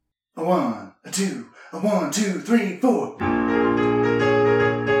A 1, a 2, a 1, 2, 3, 4. You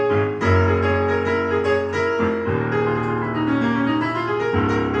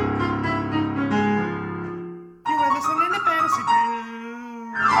are listening to Fantasy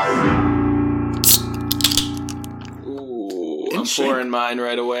Brew. Ooh, I'm pouring mine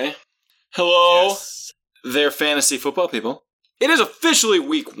right away. Hello, there fantasy football people. It is officially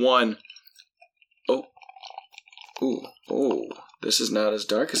week 1. Oh, this is not as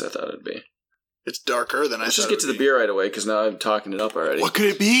dark as I thought it'd be. It's darker than I thought. Let's just get to the beer right away, because now I'm talking it up already. What could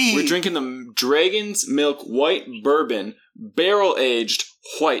it be? We're drinking the Dragon's Milk White Bourbon Barrel-Aged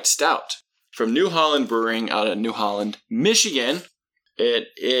White Stout from New Holland Brewing out of New Holland, Michigan. It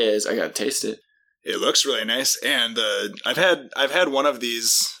is, I gotta taste it. It looks really nice, and I've had one of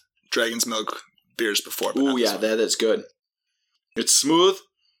these Dragon's Milk beers before. Ooh, yeah, that is good. It's smooth.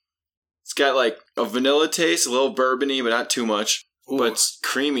 It's got like a vanilla taste, a little bourbony, but not too much. Ooh. But it's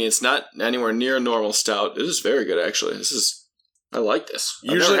creamy. It's not anywhere near a normal stout. This is very good, actually. I like this.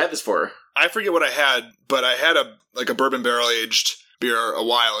 I've never had this before. I forget what I had, but I had a bourbon barrel aged beer a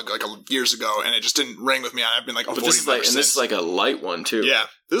while, years ago, and it just didn't ring with me. I've been avoiding this is like a light one too. Yeah,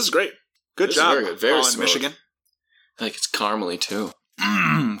 this is great. Good job. Very good. Very smooth. Michigan. I think it's caramely too.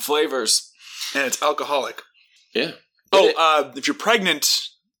 Flavors, and it's alcoholic. Yeah. If you're pregnant,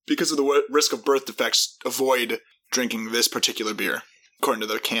 because of the risk of birth defects, avoid drinking this particular beer, according to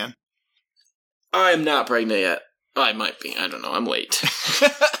the can. I'm not pregnant yet. I might be. I don't know. I'm late.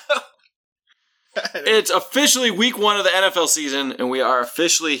 It's officially week 1 of the NFL season, and we are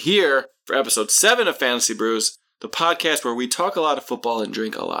officially here for episode 7 of Fantasy Brews, the podcast where we talk a lot of football and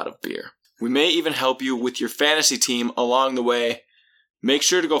drink a lot of beer. We may even help you with your fantasy team along the way. Make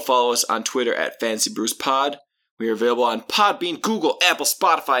sure to go follow us on Twitter at FantasyBrewsPod. We are available on Podbean, Google, Apple,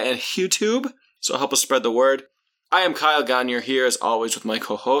 Spotify, and YouTube, so help us spread the word. I am Kyle Gagne here, as always, with my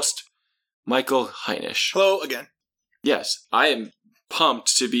co-host, Michael Heinisch. Hello again. Yes, I am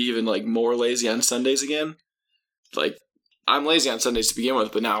pumped to be even more lazy on Sundays again. I'm lazy on Sundays to begin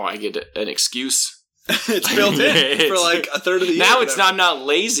with, but now I get an excuse. It's built in for a third of the year. Now I'm not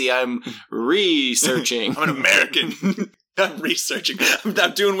lazy, I'm researching. I'm an American. I'm researching.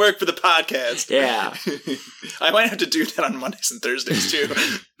 I'm doing work for the podcast. Yeah. I might have to do that on Mondays and Thursdays, too.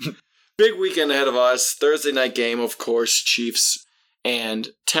 Big weekend ahead of us. Thursday night game, of course, Chiefs and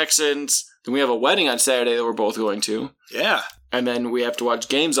Texans. Then we have a wedding on Saturday that we're both going to. Yeah. And then we have to watch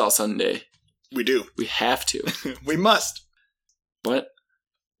games all Sunday. We do. We have to. We must. But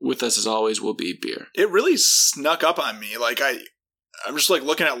with us, as always, will be beer. It really snuck up on me. I'm just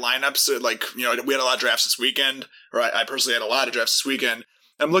looking at lineups. We had a lot of drafts this weekend, or I personally had a lot of drafts this weekend.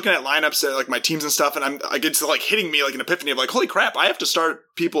 I'm looking at lineups at my teams and stuff, and it's hitting me an epiphany of holy crap, I have to start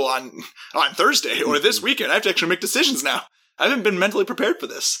people on Thursday or this weekend. I have to actually make decisions now. I haven't been mentally prepared for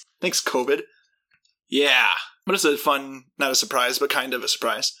this. Thanks, COVID. Yeah. But it's a fun, not a surprise, but kind of a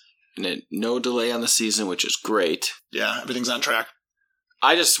surprise. And no delay on the season, which is great. Yeah, everything's on track.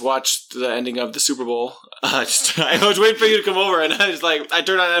 I just watched the ending of the Super Bowl. I was waiting for you to come over, and I was I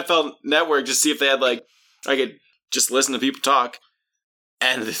turned on NFL Network to see if they had I could just listen to people talk.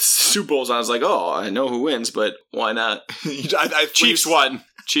 And the Super Bowl's on. I was oh, I know who wins, but why not? Chiefs won.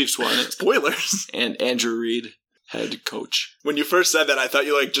 Chiefs won it. Spoilers. And Andrew Reid, head coach. When you first said that, I thought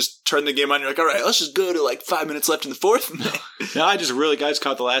you just turned the game on. You're all right, let's just go to 5 minutes left in the fourth. No, I just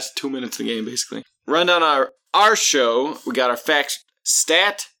caught the last 2 minutes of the game, basically. Run down our show. We got our facts,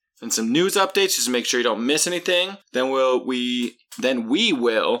 stat, and some news updates just to make sure you don't miss anything. Then we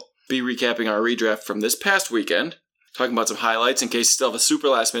will be recapping our redraft from this past weekend. Talking about some highlights in case you still have a super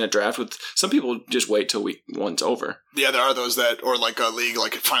last minute draft. With some people just wait till week 1's over. Yeah, there are those that, or a league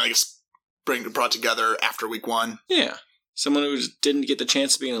it finally gets brought together after week 1. Yeah, someone who didn't get the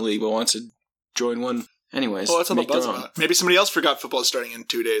chance to be in a league but wants to join one. Anyways, well, that's all the buzz about. Maybe somebody else forgot football starting in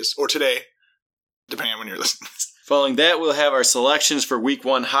 2 days or today, depending on when you're listening. Following that, we'll have our selections for week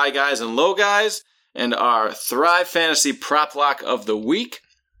 1 high guys and low guys, and our Thrive Fantasy prop lock of the week.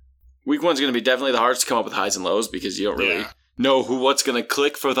 Week 1's going to be definitely the hardest to come up with highs and lows because you don't really know what's going to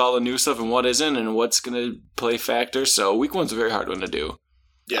click with all the new stuff and what isn't and what's going to play factors. So week 1's a very hard one to do.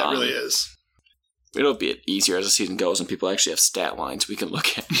 Yeah, it really is. It'll be easier as the season goes and people actually have stat lines we can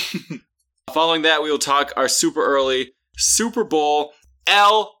look at. Following that, we will talk our super early Super Bowl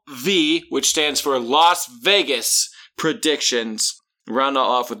LV, which stands for Las Vegas predictions. Round it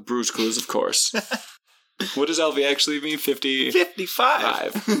off with Bruce Clues, of course. What does LV actually mean?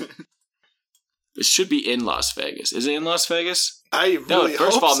 55. It should be in Las Vegas. Is it in Las Vegas? I really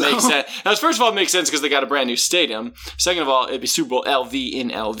first of all, so. Makes sense. First of all, it makes sense because they got a brand new stadium. Second of all, it'd be Super Bowl LV in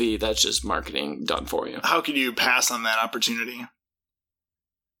LV. That's just marketing done for you. How could you pass on that opportunity?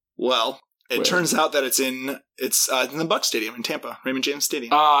 Well, it Where? turns out that it's in the Bucs Stadium in Tampa, Raymond James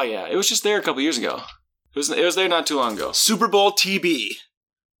Stadium. Oh, yeah. It was just there a couple years ago. It was there not too long ago. Super Bowl TB.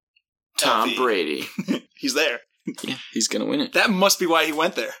 Tom LV. Brady. He's there. Yeah, he's going to win it. That must be why he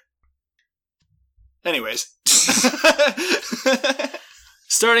went there. Anyways.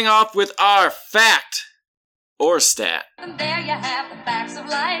 Starting off with our fact or stat. And there you have the facts of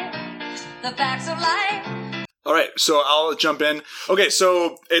life. The facts of life. All right, so I'll jump in. Okay,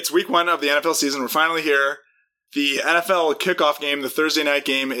 so it's week 1 of the NFL season. We're finally here. The NFL kickoff game, the Thursday night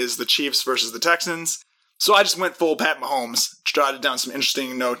game, is the Chiefs versus the Texans. So I just went full Pat Mahomes, jotted down some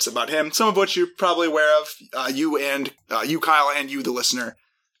interesting notes about him, some of which you're probably aware of, you, Kyle, and you, the listener.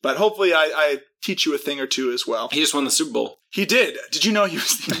 But hopefully I teach you a thing or two as well. He just won the Super Bowl. He did. Did you know he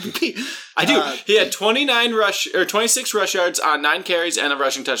was the MVP? I do. He had 26 rush yards on 9 carries and a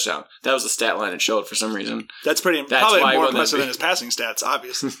rushing touchdown. That was the stat line it showed for some reason. That's probably why he more won that impressive than his passing stats,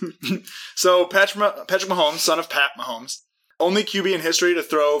 obviously. So Patrick Mahomes, son of Pat Mahomes, only QB in history to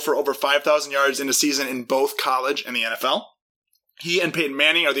throw for over 5,000 yards in a season in both college and the NFL. He and Peyton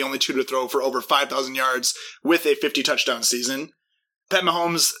Manning are the only two to throw for over 5,000 yards with a 50-touchdown season. Patrick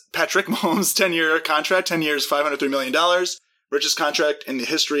Mahomes' 10-year contract, 10 years, $503 million. Richest contract in the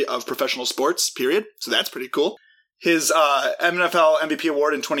history of professional sports, period. So that's pretty cool. His NFL MVP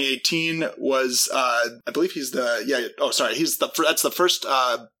award in 2018 was, I believe that's the first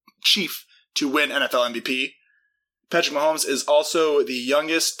Chief to win NFL MVP. Patrick Mahomes is also the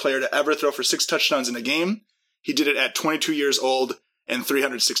youngest player to ever throw for 6 touchdowns in a game. He did it at 22 years old and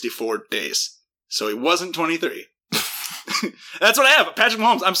 364 days. So he wasn't 23. That's what I have. Patrick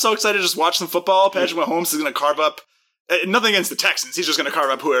Mahomes. I'm so excited to just watch some football. Patrick Mahomes is going to carve up, nothing against the Texans. He's just going to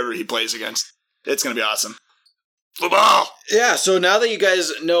carve up whoever he plays against. It's going to be awesome. Football! Yeah, so now that you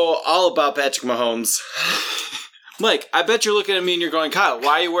guys know all about Patrick Mahomes, Mike, I bet you're looking at me and you're going, Kyle,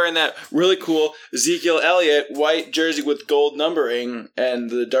 why are you wearing that really cool Ezekiel Elliott white jersey with gold numbering and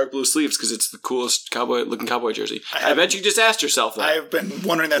the dark blue sleeves because it's the coolest looking cowboy jersey? I bet you just asked yourself that. I've been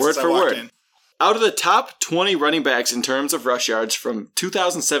wondering that word since for I walked word. in. Out of the top 20 running backs in terms of rush yards from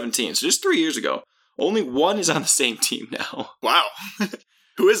 2017, so just 3 years ago, only one is on the same team now. Wow.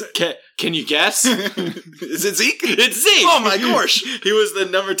 Who is it? Can you guess? Is it Zeke? It's Zeke! Oh my gosh. He was the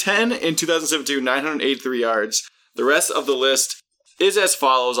number 10 in 2017, 983 yards. The rest of the list is as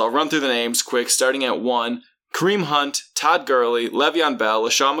follows. I'll run through the names quick, starting at 1. Kareem Hunt, Todd Gurley, Le'Veon Bell,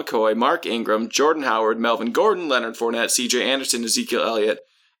 LaShawn McCoy, Mark Ingram, Jordan Howard, Melvin Gordon, Leonard Fournette, CJ Anderson, Ezekiel Elliott,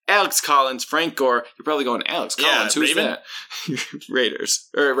 Alex Collins, Frank Gore. You're probably going, Alex Collins? Who's Raven?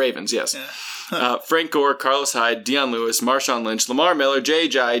 that? Ravens, yes. Yeah. Frank Gore, Carlos Hyde, Deion Lewis, Marshawn Lynch, Lamar Miller,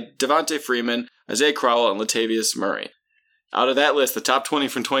 J.J., Devontae Freeman, Isaiah Crowell, and Latavius Murray. Out of that list, the top 20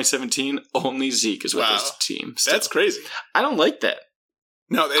 from 2017, only Zeke is with this team. Still. That's crazy. I don't like that.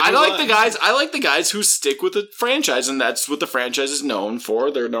 No, I like the guys who stick with the franchise, and that's what the franchise is known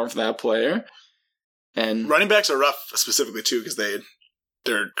for. They're known for that player. And running backs are rough, specifically too, because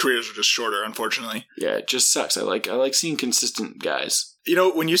their careers are just shorter, unfortunately. Yeah, it just sucks. I like seeing consistent guys. You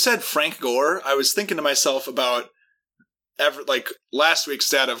know, when you said Frank Gore, I was thinking to myself about last week's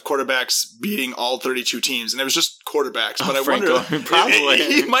stat of quarterbacks beating all 32 teams, and it was just quarterbacks. But I Frank wonder, Gore, probably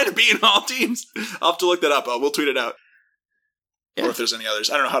he might have beaten all teams. I'll have to look that up. We'll tweet it out. Yeah. Or if there's any others.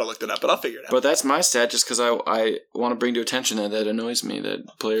 I don't know how to look that up, but I'll figure it out. But that's my stat just because I want to bring to attention that annoys me that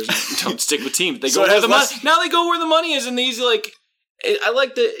players don't stick with teams. They So go it where has the less- money. Now they go where the money is, and these I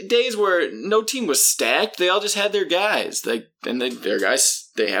like the days where no team was stacked. They all just had their guys. They have their guys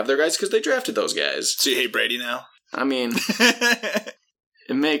because they drafted those guys. So you hate Brady now? I mean,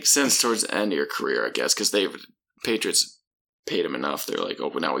 it makes sense towards the end of your career, I guess, because Patriots paid him enough. They're like, oh,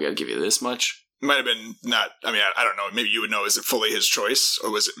 but now we got to give you this much. Might have been not. I mean, I don't know. Maybe you would know. Is it fully his choice,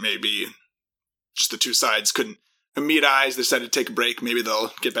 or was it maybe just the two sides couldn't meet eyes? They decided to take a break. Maybe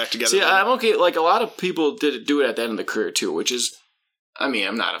they'll get back together. See, I'm okay. Like a lot of people did do it at the end of the career too, which is, I mean,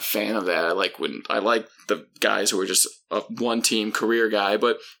 I'm not a fan of that. I like the guys who are just a one team career guy,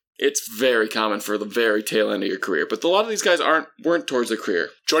 but it's very common for the very tail end of your career. But a lot of these guys weren't towards their career.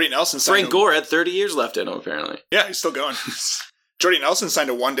 Jordy Nelson signed Frank Gore had 30 years left in him, apparently. Yeah, he's still going. Jordy Nelson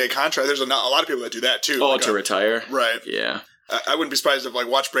signed a one-day contract. There's a lot of people that do that too. Oh, to retire? Right. Yeah. I wouldn't be surprised if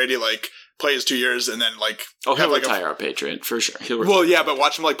watch Brady play his 2 years and then he'll retire a Patriot for sure. Well, yeah, but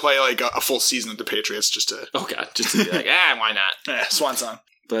watch him play a full season with the Patriots just to. Oh god, just to be like, why not? Swan song.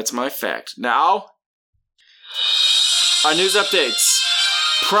 That's my fact. Now, our news updates.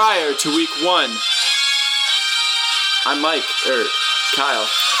 Prior to week 1, I'm Kyle.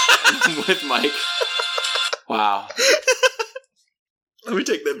 I'm with Mike. Wow. Let me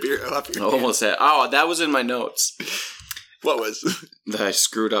take that beer off your hand. Almost had. Oh, that was in my notes. What was? That I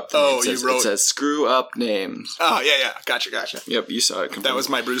screwed up. You It says screw up names. Oh, yeah. Gotcha. Yep, you saw it. That was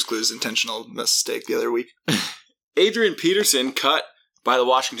my Bruce Clues intentional mistake the other week. Adrian Peterson, cut by the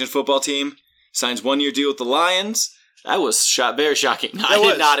Washington football team, signs 1-year deal with the Lions. That was very shocking. I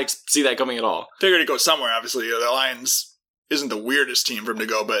did not see that coming at all. Figured it'd go somewhere, obviously. The Lions isn't the weirdest team for him to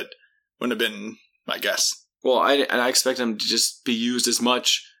go, but wouldn't have been my guess. Well, I expect him to just be used as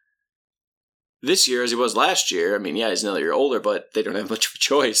much this year as he was last year. I mean, yeah, he's another year older, but they don't have much of a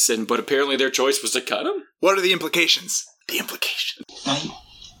choice. But apparently their choice was to cut him. What are the implications? Now,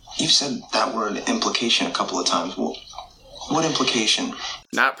 you've said that word implication a couple of times. Well, what implication?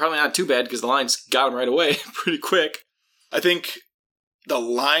 Probably not too bad because the Lions got him right away pretty quick. I think for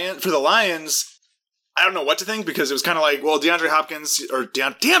the Lions, I don't know what to think because it was kind of like, well, DeAndre Hopkins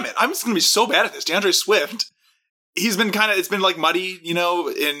damn it, I'm just going to be so bad at this. DeAndre Swift, it's been like muddy,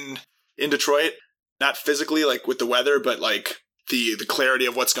 in Detroit, not physically like with the weather, but like the clarity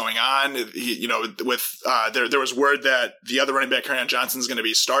of what's going on. There was word that the other running back, Kerryon Johnson, is going to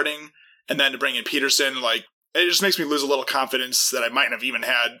be starting, and then to bring in Peterson, like it just makes me lose a little confidence that I might have even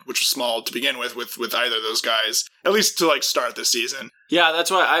had, which was small to begin with either of those guys, at least to like start this season. Yeah, that's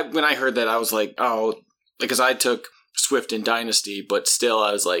why when I heard that, I was like, oh, because I took Swift in Dynasty, but still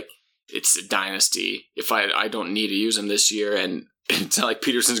I was like, it's a Dynasty. If I don't need to use him this year, and it's not like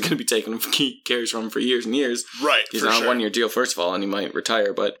Peterson's going to be taking carries from him for years and years. Right, he's on a 1-year deal, first of all, and he might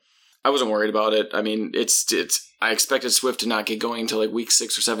retire, but I wasn't worried about it. I mean, I expected Swift to not get going until like week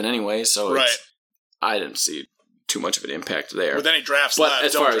 6 or 7 anyway, so I didn't see too much of an impact there. With any drafts but left,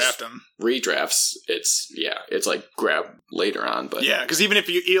 as don't far draft as him. Redrafts, it's like grab later on. But yeah, because even if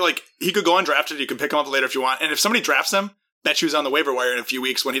he could go undrafted, you can pick him up later if you want. And if somebody drafts him, bet you he's on the waiver wire in a few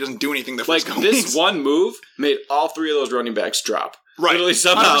weeks when he doesn't do anything the first couple weeks. One move made all 3 of those running backs drop. Right. Literally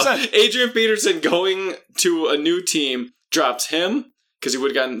somehow. 100%. Adrian Peterson going to a new team drops him because he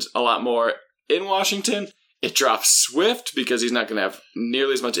would have gotten a lot more in Washington. It drops Swift because he's not going to have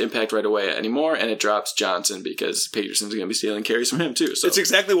nearly as much impact right away anymore, and it drops Johnson because Peterson's going to be stealing carries from him too. So it's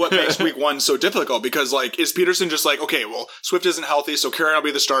exactly what makes week 1 so difficult because, like, is Peterson just like, okay, well, Swift isn't healthy, so Kerryon will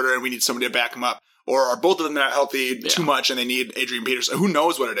be the starter, and we need somebody to back him up, or are both of them not healthy too much, and they need Adrian Peterson? Who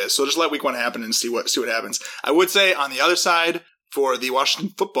knows what it is? So just let week 1 happen and see what happens. I would say on the other side for the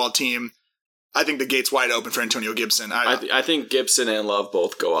Washington football team, I think the gate's wide open for Antonio Gibson. I think Gibson and Love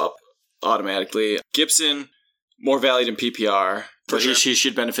both go up automatically. Gibson, more valued in PPR, but he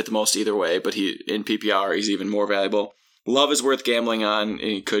should benefit the most either way. But in PPR, he's even more valuable. Love is worth gambling on, and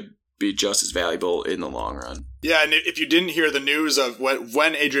he could be just as valuable in the long run. Yeah, and if you didn't hear the news of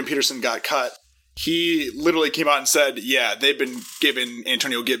when Adrian Peterson got cut, he literally came out and said, yeah, they've been giving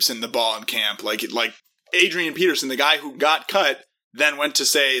Antonio Gibson the ball in camp. Like Adrian Peterson, the guy who got cut, then went to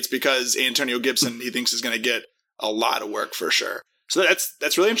say it's because Antonio Gibson he thinks is going to get a lot of work for sure. So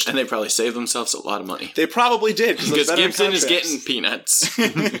that's really interesting. And they probably saved themselves a lot of money. They probably did. Because Gibson is getting peanuts.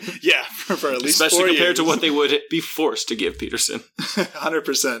 Yeah, for at least especially 4 compared years. to what they would be forced to give Peterson.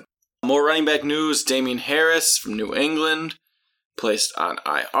 100%. More running back news. Damian Harris from New England, placed on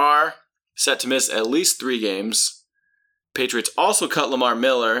IR, set to miss at least 3 games. Patriots also cut Lamar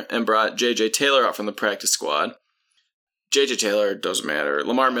Miller and brought J.J. Taylor out from the practice squad. J.J. Taylor doesn't matter.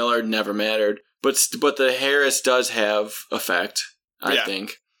 Lamar Miller never mattered. But the Harris does have effect. I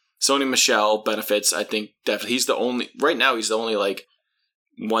think Sony Michel benefits. I think definitely he's the only like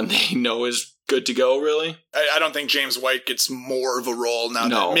one they know is good to go. Really, I don't think James White gets more of a role now.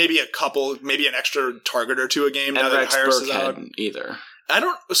 No. That maybe an extra target or 2 a game. And now Rex that Harris Burkhead is out. Either.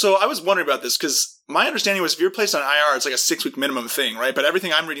 So I was wondering about this because my understanding was if you're placed on IR, it's like a 6-week minimum thing, right? But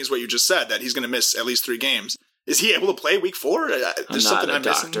everything I'm reading is what you just said, that he's going to miss at least 3 games. Is he able to play week 4? There's something I'm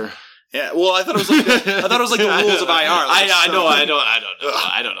doctor. missing. Yeah, well, I thought it was like the rules of IR. I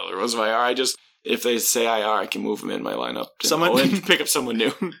don't know the rules of IR. If they say IR, I can move them in my lineup. And pick up someone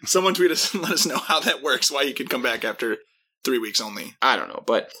new. Someone tweet us and let us know how that works. Why you can come back after 3 weeks only. I don't know,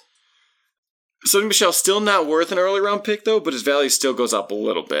 but Sony Michel's still not worth an early round pick though. But his value still goes up a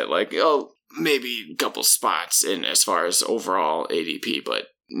little bit. Like maybe a couple spots in as far as overall ADP, but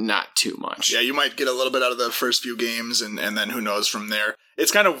not too much. Yeah, you might get a little bit out of the first few games, and then who knows from there.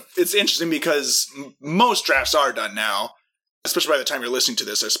 It's interesting because most drafts are done now, especially by the time you're listening to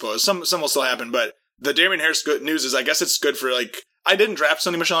this, I suppose. Some will still happen, but the Damian Harris good news is I guess it's good for, like, I didn't draft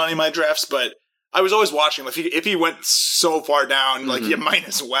Sony Michel on any of my drafts, but I was always watching him. If he went so far down, like, you might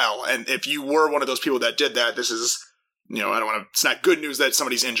as well. And if you were one of those people that did that, this is, it's not good news that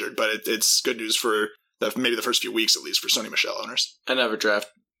somebody's injured, but it's good news for maybe the first few weeks at least for Sony Michel owners. I never draft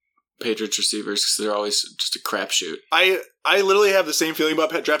Patriots receivers because they're always just a crapshoot. I literally have the same feeling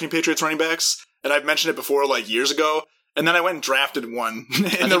about drafting Patriots running backs, and I've mentioned it before, like years ago. And then I went and drafted one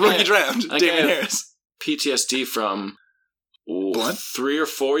in the rookie draft, Damian Harris. PTSD from Blunt? 3 or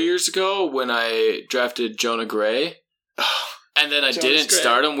 4 years ago when I drafted Jonah Gray. And then I didn't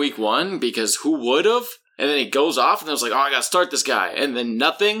start him week 1 because who would have? And then he goes off and I was like, oh, I got to start this guy. And then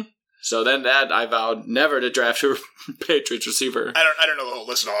nothing. So then I vowed never to draft a Patriots receiver. I don't know the whole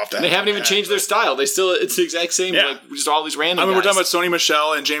list off that. They haven't even changed their style. It's the exact same, just all these random we're guys. talking about Sony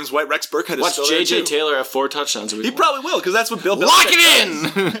Michel and James White. Rex Burkhead is Watch still there, J.J. too. Taylor have 4 touchdowns. He probably will, because that's what Bill Lock Belichick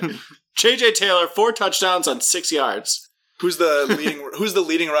it in! J.J. Taylor, 4 touchdowns on 6 yards. Who's the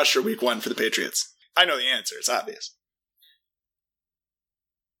leading rusher week 1 for the Patriots? I know the answer. It's obvious.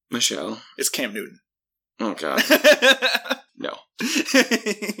 Michelle. It's Cam Newton. Oh, God. No.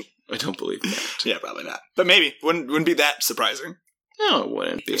 I don't believe that. Yeah, probably not. But maybe. Wouldn't be that surprising. No, it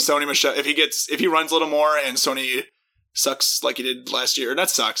wouldn't be. If Sony Michel, if he runs a little more and Sony sucks like he did last year, that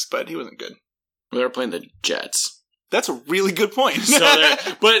sucks, but he wasn't good. They were playing the Jets. That's a really good point.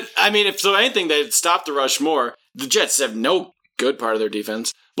 But, I mean, if anything, they'd stop the rush more. The Jets have no good part of their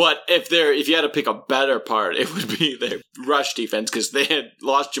defense. But if you had to pick a better part, it would be their rush defense, because they had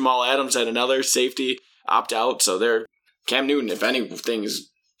lost Jamal Adams, had another safety opt out, so they're Cam Newton, if anything, is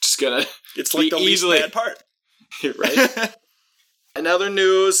just gonna it's like the easily least bad part. Right? In other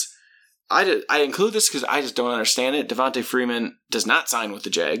news, I include this because I just don't understand it. Devontae Freeman does not sign with the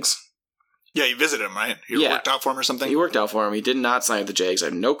Jags. Yeah, you visited him, right? He worked out for him or something? He worked out for him. He did not sign with the Jags. I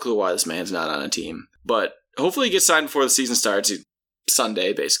have no clue why this man's not on a team. But hopefully he gets signed before the season starts.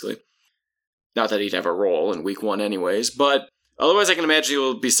 Sunday, basically. Not that he'd have a role in week 1 anyways, but otherwise I can imagine he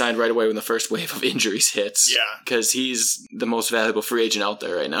will be signed right away when the first wave of injuries hits. Yeah. Because he's the most valuable free agent out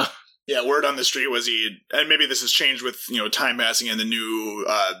there right now. Yeah, word on the street was and maybe this has changed with, time passing and the new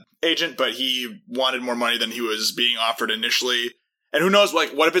agent, but he wanted more money than he was being offered initially. And who knows,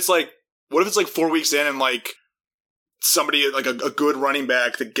 what if it's 4 weeks in and somebody like a good running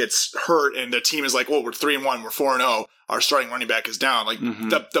back that gets hurt and the team is like, well, we're 3-1, we're 4-0, our starting running back is down.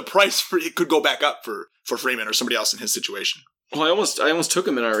 The price for it could go back up for Freeman or somebody else in his situation. Well, I almost took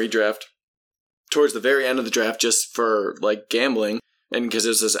him in our redraft towards the very end of the draft just for gambling, and because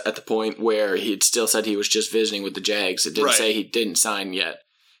this is at the point where he'd still said he was just visiting with the Jags. It didn't say he didn't sign yet.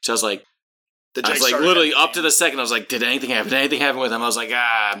 So I was like, literally up to the second, I was like, did anything happen? Did anything happen with him? I was like,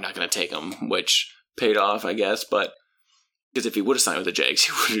 I'm not going to take him, which paid off, I guess, but because if he would have signed with the Jags,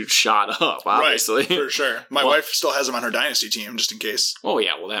 he would have shot up, obviously. Right, for sure. My wife still has him on her dynasty team, just in case. Oh,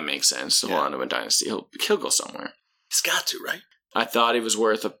 yeah, well, that makes sense. Hold on to a dynasty. He'll go somewhere. He's got to, right? I thought he was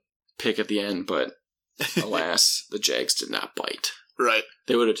worth a pick at the end, but alas, the Jags did not bite. Right.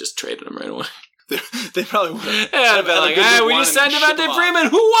 They would have just traded him right away. They probably would have. Yeah, I'd been like, hey, we just signed Devontae Freeman.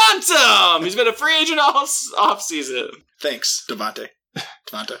 Who wants him? He's been a free agent all offseason. Thanks, Devontae.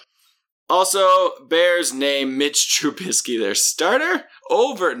 Also, Bears name Mitch Trubisky their starter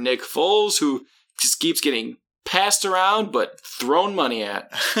over Nick Foles, who just keeps getting passed around but thrown money at.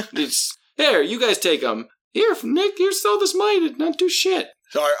 Here, you guys take him. Here, Nick, you're so this might not do shit.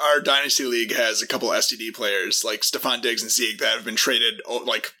 So our Dynasty League has a couple STD players like Stephon Diggs and Zeke that have been traded.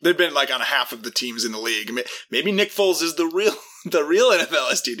 They've been on half of the teams in the league. Maybe Nick Foles is the real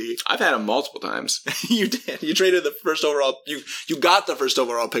NFL STD. I've had him multiple times. You did. You traded the first overall. You got the first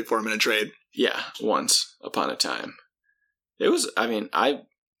overall pick for him in a trade. Yeah, once upon a time. It was. I mean, I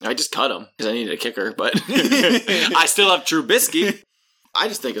just cut him because I needed a kicker, but I still have Trubisky. I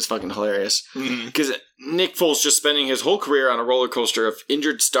just think it's fucking hilarious because Nick Foles just spending his whole career on a roller coaster of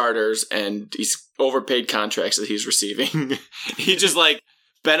injured starters and these overpaid contracts that he's receiving. He's just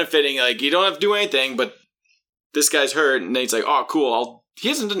benefiting. You don't have to do anything, but this guy's hurt, and then he's like, "Oh, cool." He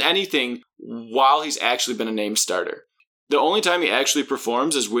hasn't done anything while he's actually been a named starter. The only time he actually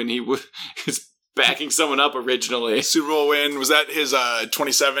performs is when he was backing someone up originally. Super Bowl win. Was that his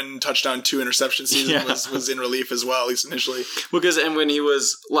 27 touchdown, 2 interception season was in relief as well, at least initially? And when he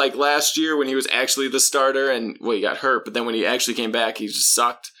was last year when he was actually the starter and he got hurt, but then when he actually came back, he just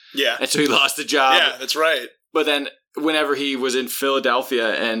sucked. Yeah. And so he lost the job. Yeah, that's right. But then whenever he was in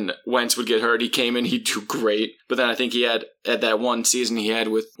Philadelphia and Wentz would get hurt, he came in, he'd do great. But then I think he had at that one season he had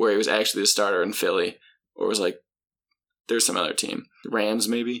where he was actually the starter in Philly, or it was there's some other team. The Rams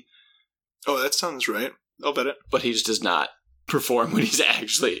maybe. Oh, that sounds right. I'll bet it. But he just does not perform when he's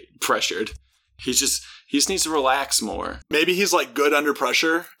actually pressured. He just needs to relax more. Maybe he's good under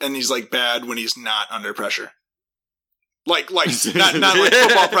pressure, and he's bad when he's not under pressure. Not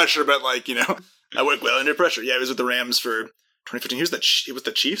football pressure, but I work well under pressure. Yeah, he was with the Rams for 2015. He was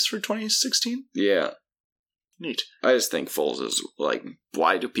the Chiefs for 2016. Yeah. Neat. I just think Foles is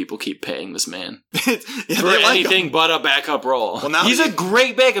why do people keep paying this man yeah, for anything but a backup role? Well, now he's a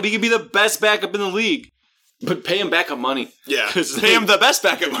great backup. He could be the best backup in the league. But pay him backup money. Yeah, pay him the best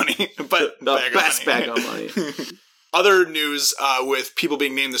backup money. But the best backup money. Other news with people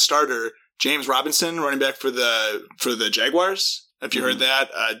being named the starter, James Robinson, running back for the Jaguars. Have you heard that?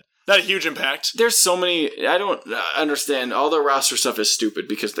 Not a huge impact. There's so many. I don't understand. All the roster stuff is stupid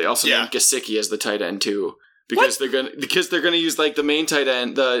because they also named Gesicki as the tight end too. Because they're gonna use like the main tight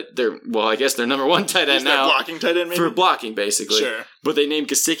end. I guess their number one tight end now. Blocking tight end maybe? For blocking basically. Sure. But they named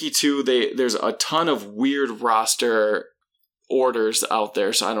Gesicki too. There's a ton of weird roster orders out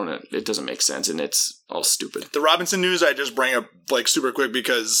there, so I don't know. It doesn't make sense, and it's all stupid. The Robinson news I just bring up like super quick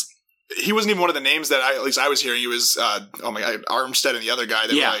because he wasn't even one of the names that at least I was hearing. He was Armstead and the other guy.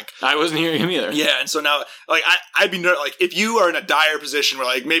 That were like, I wasn't hearing him either. Yeah, and so now like I'd be like if you are in a dire position where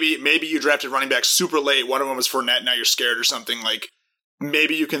like maybe you drafted running back super late, one of them was Fournette, now you're scared or something, like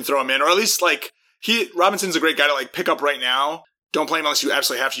maybe you can throw him in, or at least like Robinson's a great guy to like pick up right now. Don't play him unless you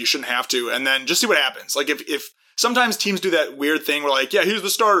absolutely have to. You shouldn't have to, and then just see what happens. Like if sometimes teams do that weird thing where like, yeah, here's the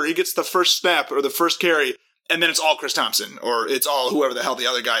starter, he gets the first snap or the first carry. And then it's all Chris Thompson, or it's all whoever the hell the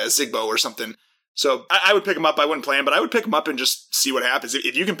other guy is, Zigbo or something. So I would pick him up. I wouldn't play him, but I would pick him up and just see what happens.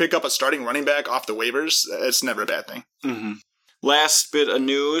 If you can pick up a starting running back off the waivers, it's never a bad thing. Mm-hmm. Last bit of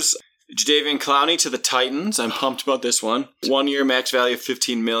news. Jadeveon Clowney to the Titans. I'm pumped about this one. 1 year max value of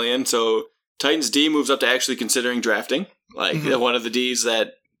 $15 million. So Titans D moves up to actually considering drafting. Like one of the Ds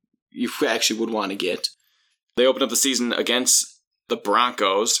that you actually would want to get. They opened up the season against the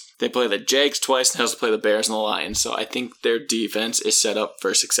Broncos. They play the Jags twice and they also play the Bears and the Lions. So I think their defense is set up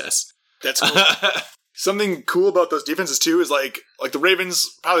for success. That's cool. Something cool about those defenses too is like the Ravens,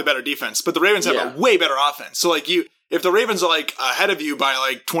 probably better defense, but the Ravens have a way better offense. So like if the Ravens are like ahead of you by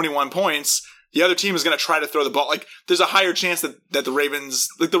like 21 points, the other team is going to try to throw the ball. Like there's a higher chance that the Ravens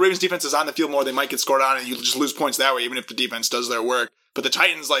defense is on the field more. They might get scored on and you just lose points that way, even if the defense does their work. But the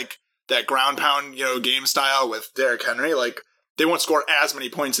Titans, like that ground pound, game style with Derrick Henry, like they won't score as many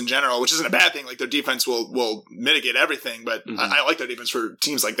points in general, which isn't a bad thing. Like their defense will mitigate everything, but I like their defense for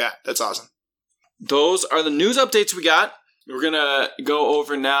teams like that. That's awesome. Those are the news updates we got. We're going to go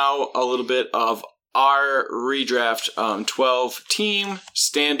over now a little bit of our redraft 12-team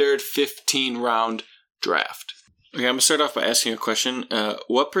standard 15-round draft. Okay, I'm going to start off by asking a question.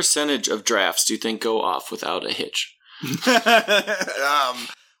 What percentage of drafts do you think go off without a hitch?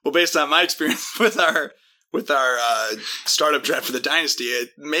 Well, based on my experience with our startup draft for the Dynasty,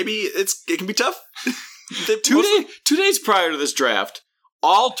 it can be tough. 2 days prior to this draft,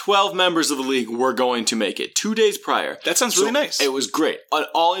 all 12 members of the league were going to make it. 2 days prior. That sounds really nice. It was great. An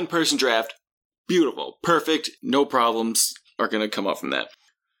all-in-person draft. Beautiful. Perfect. No problems are going to come up from that.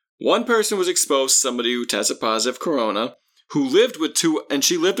 One person was exposed, somebody who tested positive corona, who lived with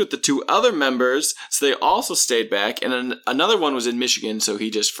she lived with the two other members, so they also stayed back, and another one was in Michigan, so he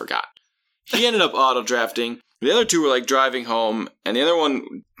just forgot. He ended up auto-drafting. The other two were like driving home, and the other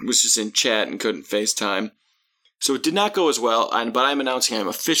one was just in chat and couldn't FaceTime. So it did not go as well, but I'm announcing I'm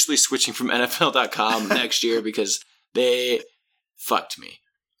officially switching from NFL.com next year because they fucked me.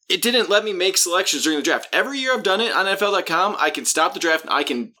 It didn't let me make selections during the draft. Every year I've done it on NFL.com, I can stop the draft and I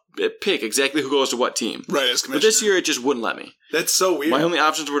can pick exactly who goes to what team. Right, as commissioner. But this year it just wouldn't let me. That's so weird. My only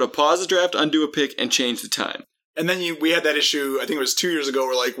options were to pause the draft, undo a pick, and change the time. And then we had that issue, I think it was 2 years ago,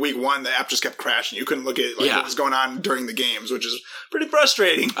 where like week 1, the app just kept crashing. You couldn't look at what was going on during the games, which is pretty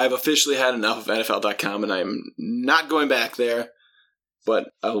frustrating. I've officially had enough of NFL.com, and I'm not going back there,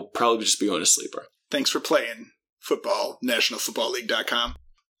 but I'll probably just be going to Sleeper. Thanks for playing football, nationalfootballleague.com.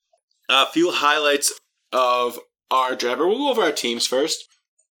 A few highlights of our draft. We'll go over our teams first.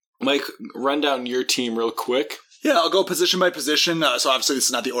 Mike, run down your team real quick. Yeah, I'll go position by position. So obviously this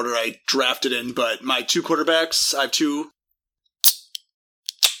is not the order I drafted in, but my 2 quarterbacks, I have 2...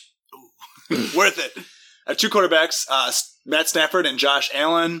 worth it. I have 2 quarterbacks, Matt Stafford and Josh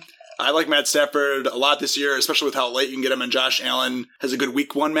Allen. I like Matt Stafford a lot this year, especially with how late you can get him, and Josh Allen has a good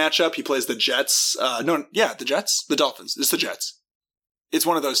week 1 matchup. He plays the Jets. The Jets? The Dolphins. It's the Jets. It's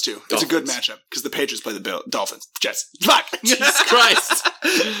one of those two. Dolphins. It's a good matchup because the Patriots play the Dolphins. Jets. Fuck! Jesus Christ!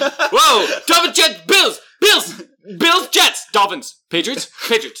 Whoa! Dolphins, Jets, Bills, Jets, Dolphins, Patriots,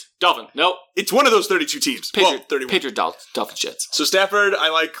 Dolphins. Nope. It's one of those 32 teams. Patriots, Dolphins, Jets. So Stafford, I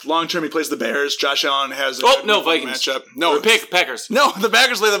like long term. He plays the Bears. Josh Allen has a Vikings matchup. No, Packers. No, the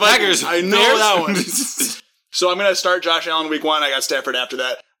Packers play the Vikings. I know Bears? that one. So I'm going to start Josh Allen week 1. I got Stafford after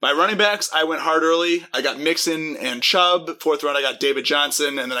that. My running backs, I went hard early. I got Mixon and Chubb. 4th round, I got David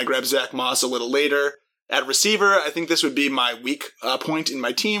Johnson, and then I grabbed Zach Moss a little later. At receiver, I think this would be my weak point in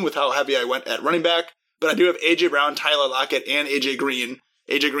my team with how heavy I went at running back. But I do have A.J. Brown, Tyler Lockett, and A.J. Green.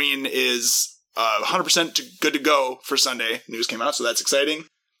 A.J. Green is 100% good to go for Sunday. News came out, so that's exciting.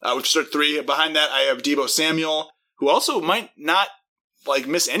 which started 3. Behind that, I have Deebo Samuel, who also might not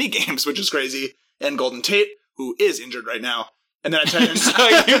miss any games, which is crazy, and Golden Tate, who is injured right now. And then I tight end. So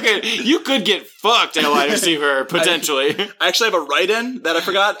you could get fucked at wide receiver, potentially. I actually have a right end that I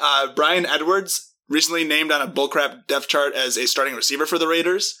forgot. Brian Edwards, recently named on a bullcrap depth chart as a starting receiver for the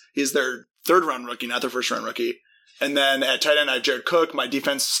Raiders. He's their 3rd-round rookie, not their 1st-round rookie. And then at tight end, I have Jared Cook. My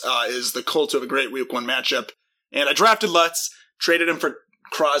defense is the Colts, who have a great Week 1 matchup. And I drafted Lutz, traded him for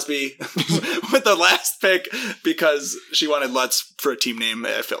Crosby with the last pick because she wanted Lutz for a team name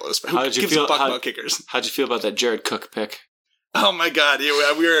at Phyllis. How did you feel about kickers? How'd you feel about that Jared Cook pick? Oh my God.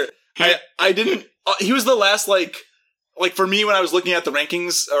 Yeah, we were, I didn't, he was the last, for me, when I was looking at the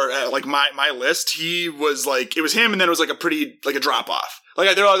rankings or my list, he was it was him. And then it was a drop off.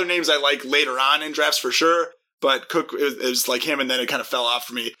 There are other names I like later on in drafts for sure, but Cook is him. And then it kind of fell off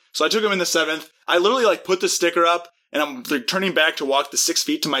for me. So I took him in the 7th. I literally put the sticker up and I'm turning back to walk the 6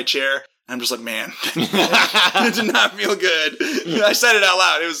 feet to my chair. And I'm just man, it did not feel good. I said it out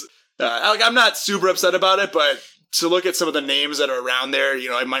loud. It was, I'm not super upset about it, but to look at some of the names that are around there,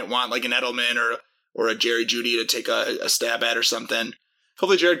 I might want an Edelman or a Jerry Jeudy to take a stab at or something.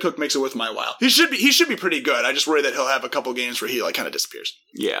 Hopefully Jared Cook makes it worth my while. He should be pretty good. I just worry that he'll have a couple games where he kind of disappears.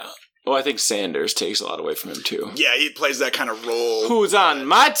 Yeah. Well, I think Sanders takes a lot away from him too. Yeah, he plays that kind of role. Who's on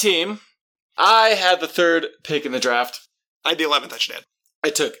my team? I had the 3rd pick in the draft. I had the 11th, I should add. I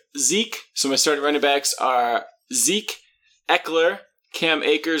took Zeke. So my starting running backs are Zeke, Eckler, Cam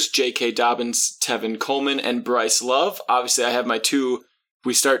Akers, J.K. Dobbins, Tevin Coleman, and Bryce Love. Obviously, I have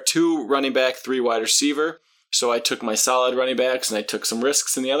we start 2 running back, 3 wide receiver. So I took my solid running backs and I took some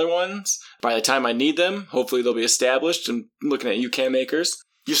risks in the other ones. By the time I need them, hopefully they'll be established. And looking at you, Cam Akers.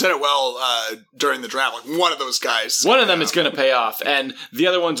 You said it well during the draft. One of those guys. One of them is going to pay off. And the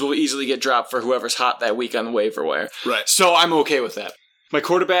other ones will easily get dropped for whoever's hot that week on the waiver wire. Right. So I'm okay with that. My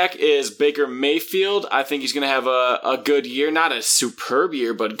quarterback is Baker Mayfield. I think he's going to have a good year. Not a superb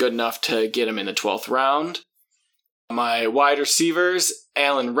year, but good enough to get him in the 12th round. My wide receivers,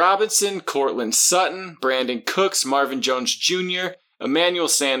 Allen Robinson, Cortland Sutton, Brandon Cooks, Marvin Jones Jr., Emmanuel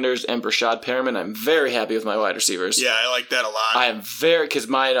Sanders, and Brashad Perriman. I'm very happy with my wide receivers. Yeah, I like that a lot. I am because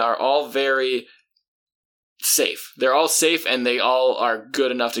mine are all very safe. They're all safe, and they all are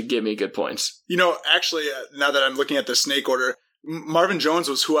good enough to give me good points. Actually, now that I'm looking at the snake order, Marvin Jones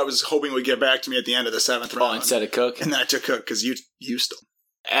was who I was hoping would get back to me at the end of the 7th round. Instead of Cook? And then I took Cook because you stole.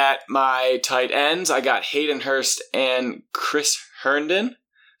 At my tight ends, I got Hayden Hurst and Chris Herndon.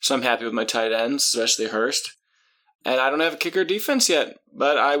 So I'm happy with my tight ends, especially Hurst. And I don't have a kicker defense yet,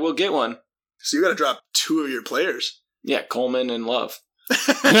 but I will get one. So you got to drop 2 of your players. Yeah, Coleman and Love.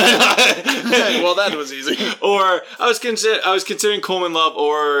 Well, that was easy. Or I was considering Coleman Love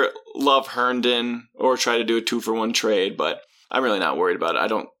or Love Herndon, or try to do a 2-for-1 trade, but I'm really not worried about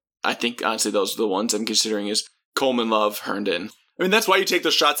it. I think honestly those are the ones I'm considering is Coleman, Love, Herndon. I mean, that's why you take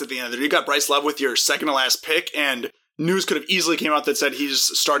those shots at the end of there. You got Bryce Love with your second to last pick, and news could have easily came out that said he's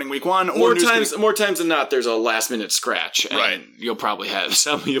starting week 1. Or more times than not, there's a last minute scratch, and right. You'll probably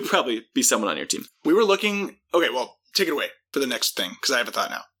be someone on your team. We were looking. Okay, well, take it away for the next thing because I have a thought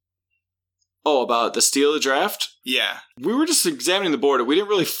now. Oh, about the steal of the draft? Yeah. We were just examining the board, and we didn't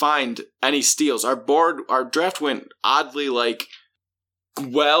really find any steals. Our draft went oddly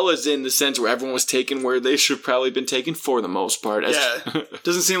well, as in the sense where everyone was taken where they should have probably been taken for the most part. Yeah.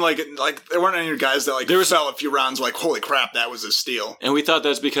 Doesn't seem like there weren't any guys that fell a few rounds holy crap, that was a steal. And we thought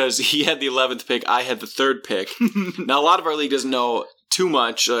that's because he had the 11th pick, I had the 3rd pick. Now, a lot of our league doesn't know too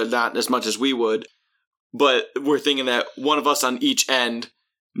much, not as much as we would, but we're thinking that one of us on each end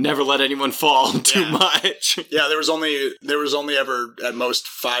never let anyone fall too much. Yeah, there was only ever at most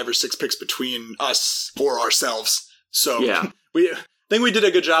 5 or 6 picks between us or ourselves. So yeah. I think we did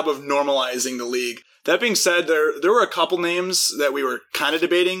a good job of normalizing the league. That being said, there were a couple names that we were kind of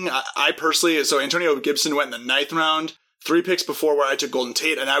debating. I personally, so Antonio Gibson went in the 9th round, 3 picks before where I took Golden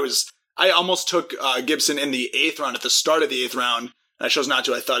Tate, and I almost took Gibson in the 8th round at the start of the 8th round. I chose not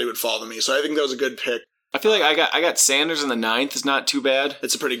to. I thought he would fall to me, so I think that was a good pick. I feel like I got Sanders in the 9th. Is not too bad.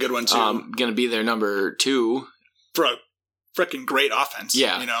 It's a pretty good one too. Going to be their number 2 for a freaking great offense.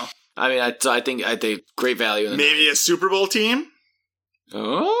 Yeah, I mean, I think great value in the maybe 9th. A Super Bowl team.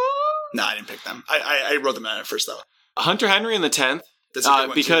 Oh no, I didn't pick them. I wrote them down at first though. Hunter Henry in the 10th. That's a good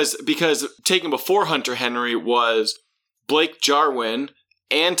one because taken before Hunter Henry was Blake Jarwin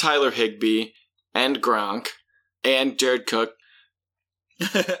and Tyler Higbee and Gronk and Jared Cook,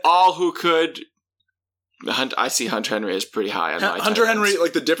 all who could. I see Hunter Henry as pretty high on my Hunter Henry,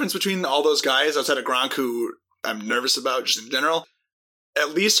 the difference between all those guys outside of Gronk, who I'm nervous about just in general,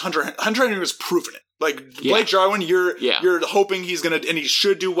 at least Hunter Henry was proving it. Like, Yeah. Blake Jarwin, you're Yeah. hoping he's going to, and he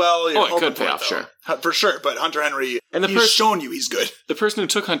should do well. You're Oh, it hoping could pay for off, though. For sure. But Hunter Henry, And the he's shown you he's good. The person who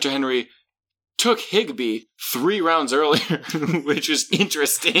took Hunter Henry took Higbee 3 rounds earlier, which is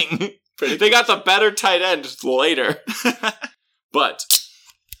interesting. They got the better tight end later. But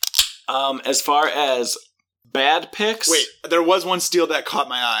as far as bad picks... Wait, there was one steal that caught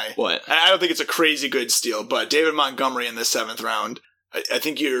my eye. What? I don't think it's a crazy good steal, but David Montgomery in the 7th round. I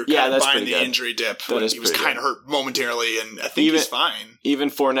think you're Yeah, kind of that's buying pretty the good. injury dip. That When is he was pretty kind of hurt momentarily, and I think Even- he's fine. Even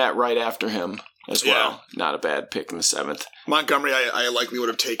Fournette right after him as Yeah. well. Not a bad pick in the 7th. Montgomery, I likely would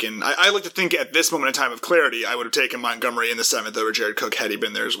have taken. I like to think at this moment in time of clarity, I would have taken Montgomery in the 7th over Jared Cook had he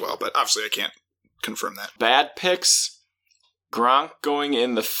been there as well. But obviously, I can't confirm that. Bad picks. Gronk going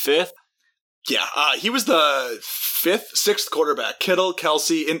in the 5th. Yeah, he was the 5th, 6th quarterback. Kittle,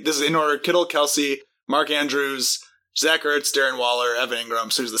 Kelsey. This is in order: Kittle, Kelsey, Mark Andrews, Zach Ertz, Darren Waller, Evan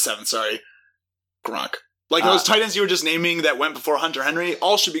Ingram. So he was the 7th. Sorry, Gronk. Like those tight ends you were just naming that went before Hunter Henry,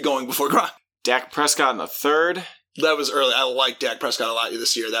 all should be going before Gronk. Dak Prescott in the 3rd. That was early. I like Dak Prescott a lot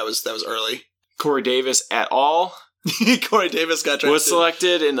this year. That was early. Corey Davis at all. Corey Davis got drafted. Was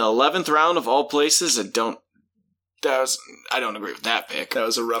selected in the 11th round of all places. I don't agree with that pick. That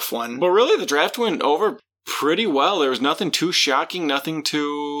was a rough one. But really, the draft went over pretty well. There was nothing too shocking, nothing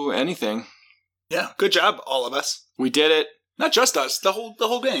too anything. Yeah, good job, all of us. We did it, Not just us, the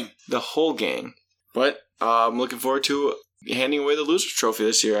whole gang. the whole gang. But I'm looking forward to handing away the loser's trophy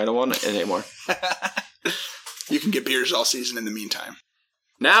this year. I don't want it anymore. You can get beers all season in the meantime.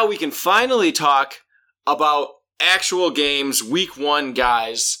 Now we can finally talk about actual games, week 1,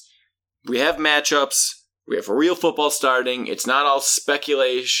 guys. We have matchups. We have real football starting. It's not all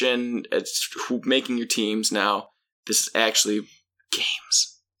speculation. It's making your teams now. This is actually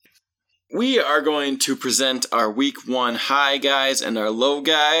games. We are going to present our week 1 high guys and our low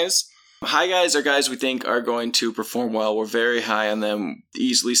guys. High guys are guys we think are going to perform well. We're very high on them,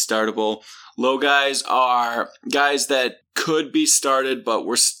 easily startable. Low guys are guys that could be started, but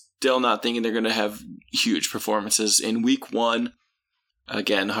we're still not thinking they're going to have huge performances in week 1.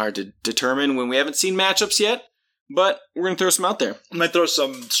 Again, hard to determine when we haven't seen matchups yet, but we're going to throw some out there. I might throw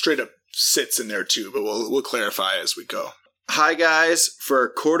some straight up sits in there too, but we'll clarify as we go. Hi, guys.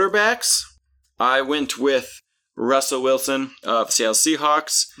 For quarterbacks, I went with Russell Wilson of the Seattle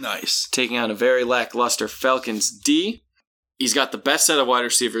Seahawks, Nice. taking on a very lackluster Falcons D. He's got the best set of wide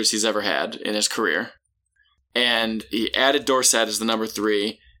receivers he's ever had in his career, and he added Dorsett as the number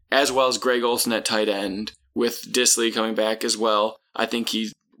 3, as well as Greg Olsen at tight end, with Disley coming back as well. I think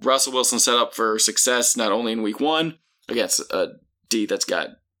Russell Wilson set up for success not only in week 1 against a D that's got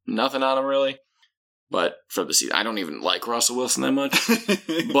nothing on him really, but for the season. I don't even like Russell Wilson that much,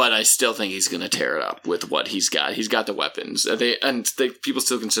 but I still think he's going to tear it up with what he's got. He's got the weapons. People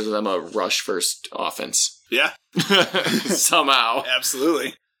still consider them a rush first offense. Yeah, Somehow.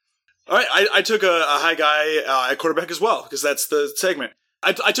 absolutely. All right, I took a high guy at quarterback as well, because that's the segment.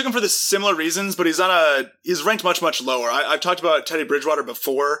 I took him for the similar reasons, but he's ranked much, much lower. I've talked about Teddy Bridgewater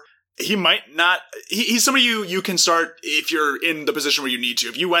before. He might not. He's somebody you can start if you're in the position where you need to.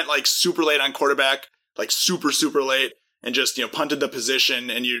 If you went like super late on quarterback, like super, super late, and just punted the position,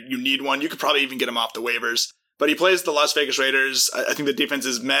 and you need one, you could probably even get him off the waivers. But he plays the Las Vegas Raiders. I think the defense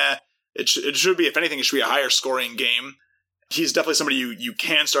is meh. It should be, if anything, it should be a higher scoring game. He's definitely somebody you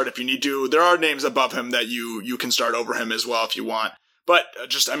can start if you need to. There are names above him that you can start over him as well if you want. But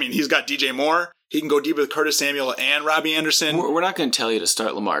he's got DJ Moore. He can go deep with Curtis Samuel and Robbie Anderson. We're not going to tell you to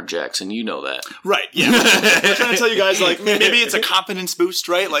start Lamar Jackson. You know that. Right, yeah. I'm trying to tell you guys, like, maybe it's a confidence boost,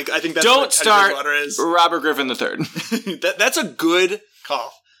 right? Like, I think that's Don't what Teddy start Bridgewater is. Robert Griffin III. That's a good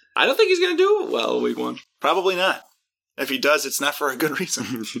call. I don't think he's going to do well week 1. Probably not. If he does, it's not for a good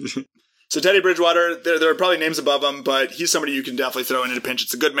reason. So Teddy Bridgewater, there are probably names above him, but he's somebody you can definitely throw in a pinch.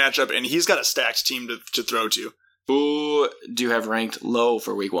 It's a good matchup, and he's got a stacked team to throw to. Who do you have ranked low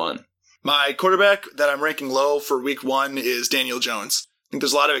for week 1? My quarterback that I'm ranking low for week 1 is Daniel Jones. I think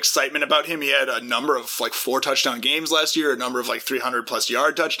there's a lot of excitement about him. He had a number of 4 touchdown games last year, a number of 300 plus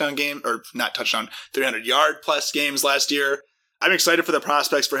yard touchdown game, or not touchdown, 300 yard plus games last year. I'm excited for the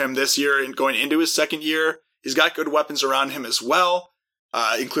prospects for him this year and going into his second year. He's got good weapons around him as well,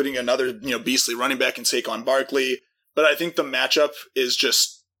 including another beastly running back in Saquon Barkley. But I think the matchup is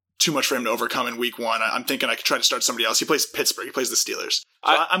just too much for him to overcome in week 1. I'm thinking I could try to start somebody else. He plays Pittsburgh. He plays the Steelers.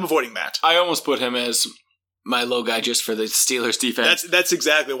 So I'm avoiding that. I almost put him as my low guy just for the Steelers defense. That's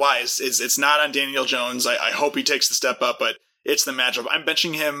exactly why. It's not on Daniel Jones. I hope he takes the step up, but it's the matchup. I'm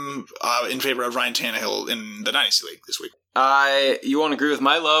benching him in favor of Ryan Tannehill in the Dynasty League this week. You won't agree with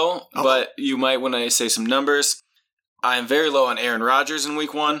my low, but you might when I say some numbers. I am very low on Aaron Rodgers in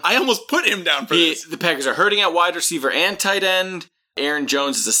week 1. I almost put him down for this. The Packers are hurting at wide receiver and tight end. Aaron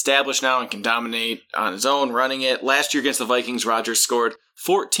Jones is established now and can dominate on his own, running it. Last year against the Vikings, Rodgers scored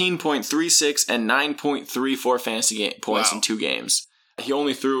 14.36 and 9.34 fantasy points in 2 games. He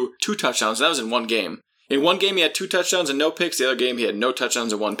only threw 2 touchdowns. That was in 1 game. In 1 game, he had 2 touchdowns and no picks. The other game, he had no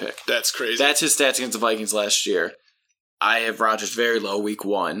touchdowns and 1 pick. That's crazy. That's his stats against the Vikings last year. I have Rodgers very low week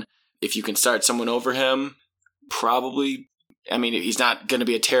 1. If you can start someone over him, probably. I mean, he's not going to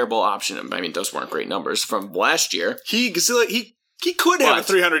be a terrible option. I mean, those weren't great numbers from last year. He could have a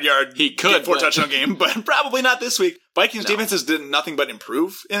 300-yard, he could 4-touchdown game, but probably not this week. Vikings defenses did nothing but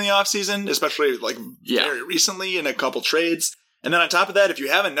improve in the offseason, especially very recently in a couple trades. And then on top of that, if you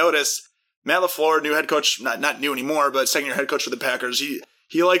haven't noticed, Matt LaFleur, new head coach, not new anymore, but second-year head coach for the Packers,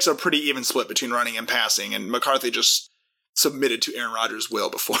 he likes a pretty even split between running and passing, and McCarthy just submitted to Aaron Rodgers' will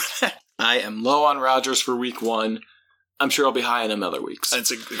before that. I am low on Rodgers for week 1. I'm sure I'll be high in him other weeks.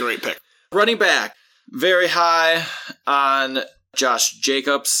 That's a great pick. Running back, very high on Josh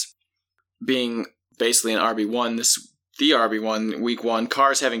Jacobs being basically an RB1 the RB1 week 1.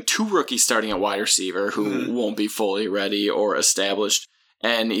 Carr's having 2 rookies starting at wide receiver who won't be fully ready or established,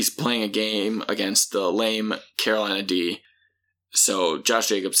 and he's playing a game against the lame Carolina D. So Josh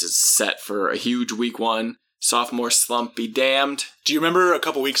Jacobs is set for a huge week 1. Sophomore slump be damned. Do you remember a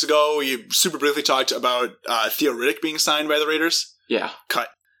couple weeks ago, you super briefly talked about Theo Riddick being signed by the Raiders? Yeah. Cut.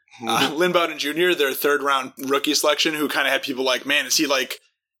 Lynn Bowden Jr., their 3rd-round rookie selection, who kind of had people like, man, is he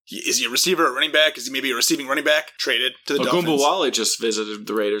a receiver or running back? Is he maybe a receiving running back? Traded to the Dolphins. Ogunbowale just visited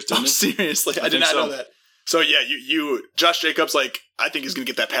the Raiders, didn't he? Seriously? I did not know that. So, yeah, you Josh Jacobs, I think he's going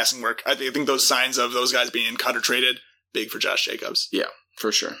to get that passing work. I think those signs of those guys being cut or traded, big for Josh Jacobs. Yeah,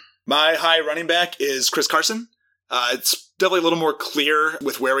 for sure. My high running back is Chris Carson. It's definitely a little more clear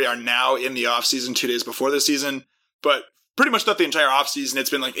with where we are now in the offseason, 2 days before the season, but pretty much throughout the entire offseason,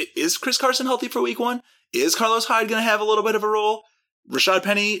 it's been is Chris Carson healthy for week 1? Is Carlos Hyde going to have a little bit of a role? Rashad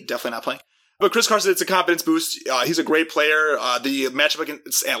Penny, definitely not playing. But Chris Carson, it's a confidence boost. He's a great player. The matchup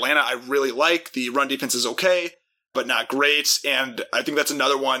against Atlanta, I really like. The run defense is okay, but not great. And I think that's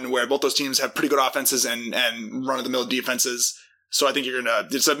another one where both those teams have pretty good offenses and run-of-the-mill defenses. So I think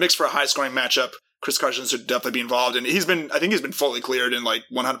it's a mix for a high-scoring matchup. Chris Carson should definitely be involved. And I think he's been fully cleared and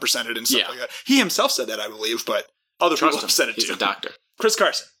 100%ed and stuff like that. He himself said that, I believe, but other people have said it too. He's a doctor. Chris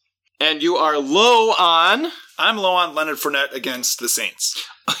Carson. And you are low on? I'm low on Leonard Fournette against the Saints.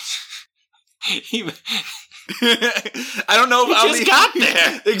 I don't know if he just got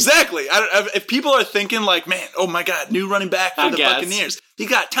there. Exactly. If people are thinking man, oh my God, new running back for the Buccaneers. He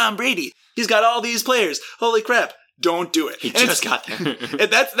got Tom Brady. He's got all these players. Holy crap. Don't do it. He just got there.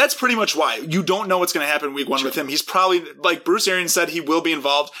 That's pretty much why. You don't know what's going to happen week 1 with him. He's probably, Bruce Arians said, he will be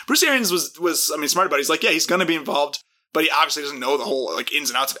involved. Bruce Arians was smart about it. He's he's going to be involved, but he obviously doesn't know the whole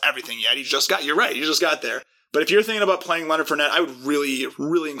ins and outs of everything yet. You're right. He just got there. But if you're thinking about playing Leonard Fournette, I would really,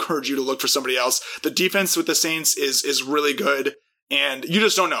 really encourage you to look for somebody else. The defense with the Saints is really good, and you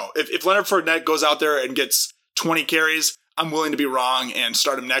just don't know. If Leonard Fournette goes out there and gets 20 carries, I'm willing to be wrong and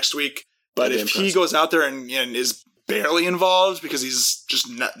start him next week. But if he goes out there and is barely involved because he's just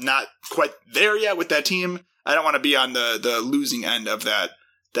not quite there yet with that team, I don't want to be on the losing end of that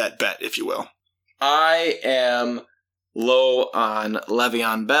bet, if you will. I am low on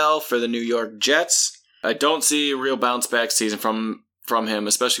Le'Veon Bell for the New York Jets. I don't see a real bounce back season from him,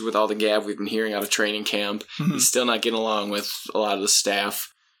 especially with all the gab we've been hearing out of training camp. Mm-hmm. He's still not getting along with a lot of the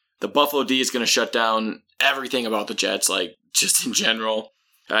staff. The Buffalo D is going to shut down everything about the Jets, just in general.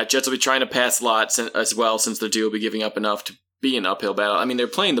 Jets will be trying to pass a lot as well, since the D will be giving up enough to be an uphill battle. I mean, they're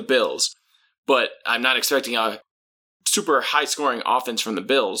playing the Bills, but I'm not expecting a super high-scoring offense from the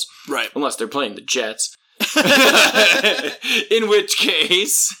Bills. Right. Unless they're playing the Jets. In which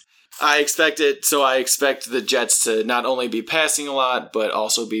case, I expect the Jets to not only be passing a lot, but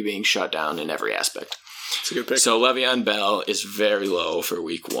also be being shut down in every aspect. That's a good pick. So Le'Veon Bell is very low for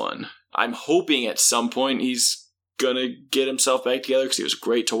week 1. I'm hoping at some point he's going to get himself back together because he was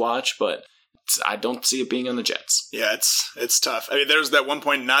great to watch, but I don't see it being on the Jets. Yeah, it's tough. I mean, there was that one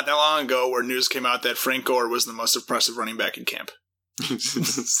point not that long ago where news came out that Frank Gore was the most impressive running back in camp.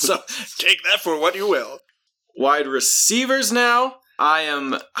 So take that for what you will. Wide receivers now. I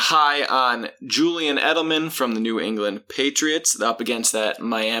am high on Julian Edelman from the New England Patriots up against that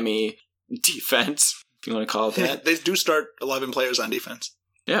Miami defense, if you want to call it that. They do start 11 players on defense.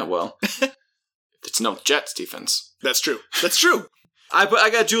 Yeah, well, it's no Jets defense. That's true. That's true. I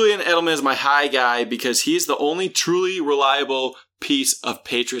got Julian Edelman as my high guy because he's the only truly reliable piece of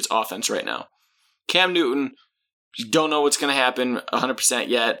Patriots offense right now. Cam Newton, you don't know what's going to happen 100%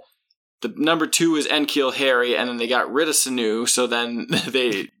 yet. The number 2 is N'Keal Harry, and then they got rid of Sanu, so then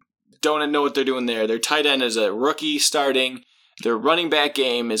they don't know what they're doing there. Their tight end is a rookie starting. Their running back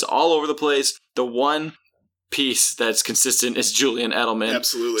game is all over the place. The one piece that's consistent is Julian Edelman.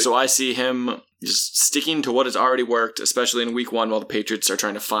 Absolutely. So I see him just sticking to what has already worked, especially in week 1 while the Patriots are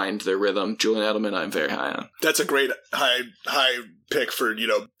trying to find their rhythm. Julian Edelman, I'm very high on. That's a great high pick for,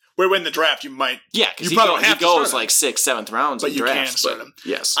 where in the draft you might. Yeah, because you probably don't have to goes start him. 6th, 7th rounds But in you drafts, can start him.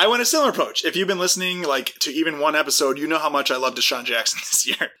 Yes. I went a similar approach. If you've been listening to even one episode, you know how much I love Deshaun Jackson this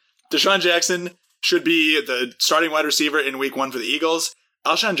year. Deshaun Jackson should be the starting wide receiver in week 1 for the Eagles.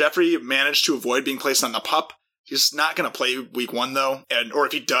 Alshon Jeffrey managed to avoid being placed on the PUP. He's not going to play week 1, though. Or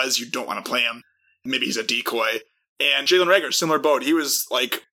if he does, you don't want to play him. Maybe he's a decoy. And Jalen Reagor, similar boat. He was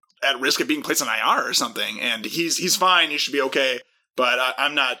at risk of being placed on IR or something. And he's fine. He should be okay. But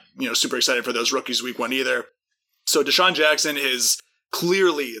I'm not super excited for those rookies week 1 either. So Deshaun Jackson is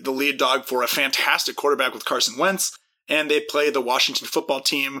clearly the lead dog for a fantastic quarterback with Carson Wentz. And they play the Washington football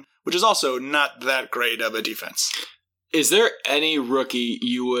team, which is also not that great of a defense. Is there any rookie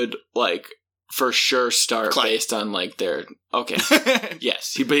you would for sure start Clyde. based on their okay?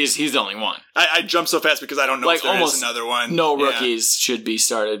 Yes, but he's the only one. I jumped so fast because I don't know if there almost is another one. No Yeah. rookies should be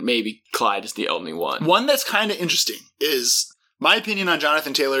started. Maybe Clyde is the only one. One that's kind of interesting is my opinion on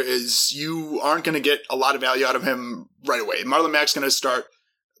Jonathan Taylor is you aren't going to get a lot of value out of him right away. Marlon Mack's going to start,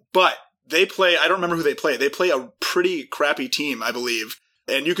 but they play. I don't remember who they play. They play a pretty crappy team, I believe.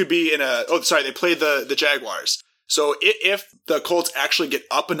 And you could be in they play the Jaguars. So if the Colts actually get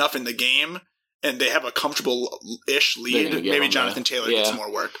up enough in the game and they have a comfortable-ish lead, maybe Jonathan Taylor gets some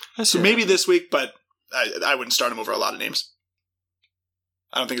more work. So maybe this week, but I wouldn't start him over a lot of names.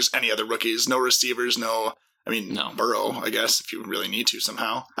 I don't think there's any other rookies. No receivers, no. Burrow, I guess, if you really need to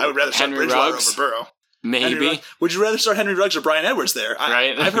somehow. I would rather start Henry Bridgewater Ruggs? over Burrow. Maybe. Would you rather start Henry Ruggs or Bryan Edwards there?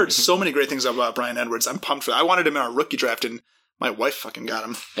 Right. I've heard so many great things about Bryan Edwards. I'm pumped for that. I wanted him in our rookie draft, and my wife fucking got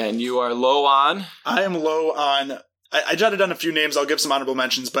him. And you are low on? I am low on... I jotted down a few names. I'll give some honorable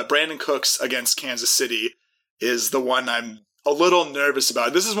mentions, but Brandon Cooks against Kansas City is the one I'm a little nervous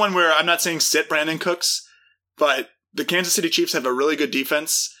about. This is one where I'm not saying sit Brandon Cooks, but the Kansas City Chiefs have a really good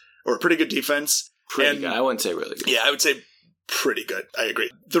defense, or a pretty good defense. Pretty good. I wouldn't say really good. Yeah, I would say pretty good. I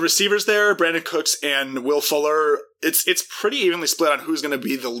agree. The receivers there, Brandon Cooks and Will Fuller, it's pretty evenly split on who's going to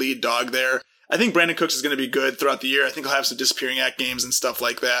be the lead dog there. I think Brandon Cooks is going to be good throughout the year. I think he'll have some disappearing act games and stuff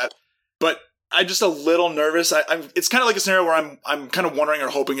like that. But I'm just a little nervous. It's kind of like a scenario where I'm kind of wondering or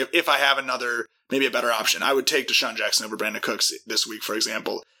hoping if I have another, maybe a better option. I would take Deshaun Jackson over Brandon Cooks this week, for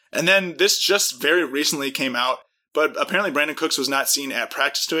example. And then this just very recently came out, but apparently Brandon Cooks was not seen at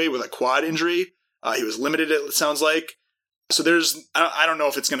practice today with a quad injury. He was limited, it sounds like. So I don't know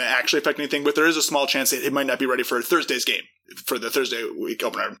if it's going to actually affect anything, but there is a small chance that it might not be ready for Thursday's game, for the Thursday week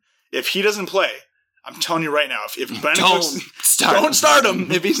opener. If he doesn't play, I'm telling you right now, if Brandon Cooks, don't start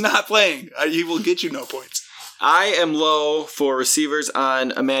him if he's not playing. He will get you no points. I am low for receivers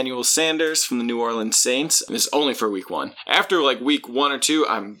on Emmanuel Sanders from the New Orleans Saints. And this is only for week 1. After week 1 or 2,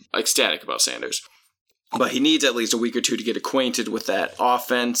 I'm ecstatic about Sanders. But he needs at least a week or 2 to get acquainted with that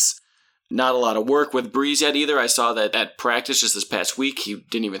offense. Not a lot of work with Breeze yet either. I saw that at practice just this past week, he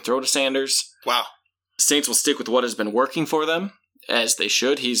didn't even throw to Sanders. Wow. Saints will stick with what has been working for them, as they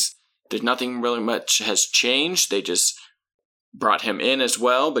should. There's nothing really much has changed. They just brought him in as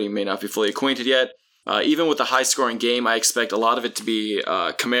well, but he may not be fully acquainted yet. Even with a high-scoring game, I expect a lot of it to be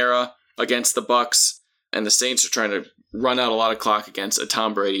Kamara against the Bucs, and the Saints are trying to run out a lot of clock against a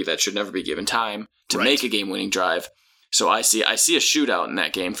Tom Brady that should never be given time to make a game-winning drive. So I see a shootout in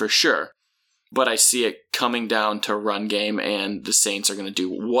that game for sure. But I see it coming down to run game, and the Saints are going to do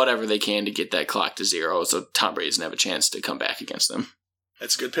whatever they can to get that clock to 0, so Tom Brady doesn't have a chance to come back against them.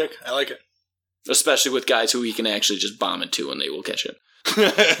 That's a good pick. I like it. Especially with guys who he can actually just bomb it to and they will catch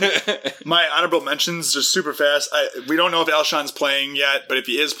it. My honorable mentions, just super fast. We don't know if Alshon's playing yet, but if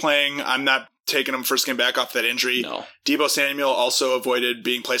he is playing, I'm not taking him first game back off that injury. No. Deebo Samuel also avoided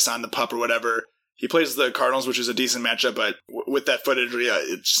being placed on the PUP or whatever. He plays the Cardinals, which is a decent matchup, but with that foot injury,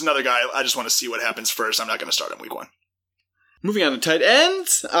 it's just another guy. I just want to see what happens first. I'm not going to start him week 1. Moving on to tight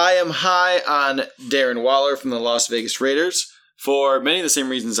ends, I am high on Darren Waller from the Las Vegas Raiders. For many of the same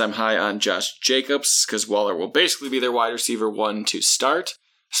reasons I'm high on Josh Jacobs, because Waller will basically be their wide receiver 1 to start,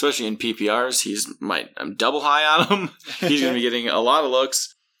 especially in PPRs. I'm double high on him. He's going to be getting a lot of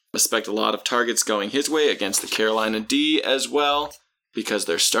looks. Expect a lot of targets going his way against the Carolina D as well, because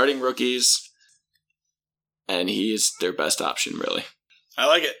they're starting rookies. And he is their best option, really. I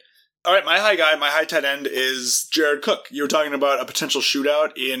like it. All right, my high tight end is Jared Cook. You were talking about a potential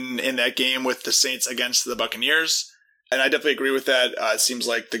shootout in that game with the Saints against the Buccaneers. And I definitely agree with that. It seems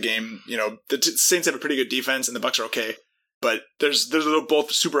like the game, the Saints have a pretty good defense and the Bucs are okay. But there's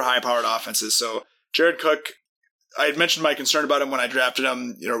both super high-powered offenses. So Jared Cook, I had mentioned my concern about him when I drafted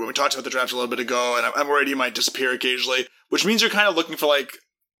him. When we talked about the draft a little bit ago, and I'm worried he might disappear occasionally, which means you're kind of looking for, like,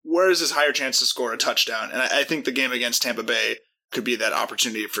 where is his higher chance to score a touchdown? And I think the game against Tampa Bay could be that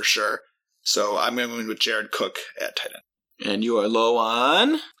opportunity for sure. So I'm going to win with Jared Cook at tight end. And you are low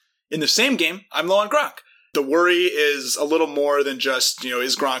on? In the same game, I'm low on Gronk. The worry is a little more than just,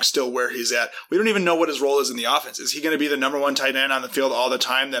 is Gronk still where he's at? We don't even know what his role is in the offense. Is he going to be the number one tight end on the field all the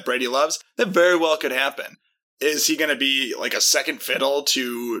time that Brady loves? That very well could happen. Is he going to be like a second fiddle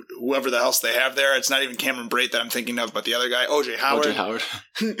to whoever the else they have there? It's not even Cameron Brate that I'm thinking of, but the other guy, O.J. Howard.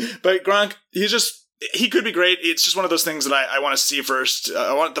 But Gronk, he could be great. It's just one of those things that I want to see first.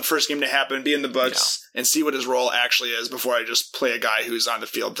 I want the first game to happen, be in the Bucs, and see what his role actually is before I just play a guy who's on the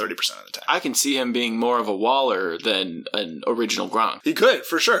field 30% of the time. I can see him being more of a Waller than an original Gronk. He could,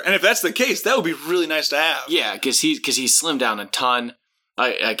 for sure. And if that's the case, that would be really nice to have. Yeah, because he slimmed down a ton.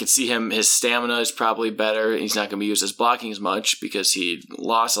 I could see him, his stamina is probably better. He's not going to be used as blocking as much because he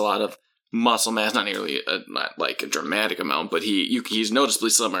lost a lot of muscle mass, not like a dramatic amount, but he's noticeably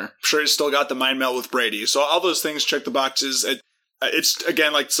slimmer. I'm sure he's still got the mind meld with Brady. So all those things check the boxes. It's,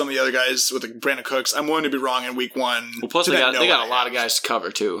 again, like some of the other guys with the Brandon Cooks. I'm willing to be wrong in week one. Well, plus they got a lot of guys to cover,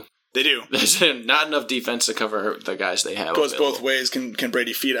 too. They do. There's not enough defense to cover the guys they have. Goes both ways. Can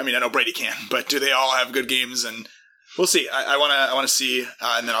Brady feed? I mean, I know Brady can, but do they all have good games? And we'll see. I want to see,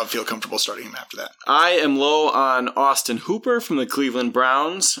 and then I'll feel comfortable starting him after that. I am low on Austin Hooper from the Cleveland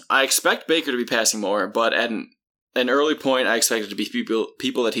Browns. I expect Baker to be passing more, but at an early point, I expect it to be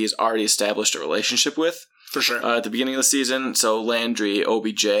people that he's already established a relationship with. For sure. At the beginning of the season. So Landry,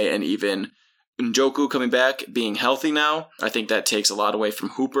 OBJ, and even Njoku coming back, being healthy now. I think that takes a lot away from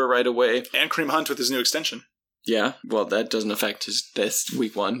Hooper right away. And Kareem Hunt with his new extension. Yeah, well, that doesn't affect this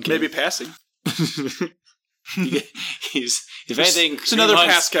week one game. Maybe passing. He's if anything, it's another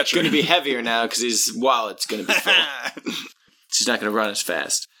pass catcher. Going to be heavier now because his wallet's going to be full. He's not going to run as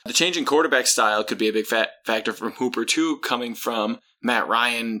fast. The change in quarterback style could be a big factor from Hooper too, coming from Matt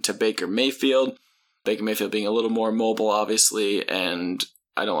Ryan to Baker Mayfield. Baker Mayfield being a little more mobile, obviously, and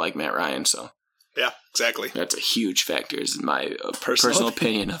I don't like Matt Ryan, so yeah, exactly. That's a huge factor, is my personal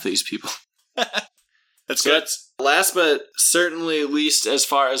opinion of these people. That's good. Last but certainly least, as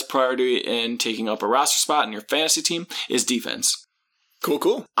far as priority in taking up a roster spot in your fantasy team, is defense.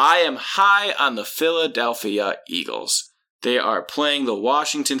 Cool. I am high on the Philadelphia Eagles. They are playing the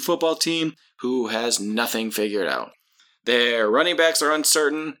Washington football team, who has nothing figured out. Their running backs are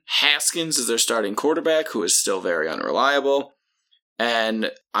uncertain. Haskins is their starting quarterback, who is still very unreliable. And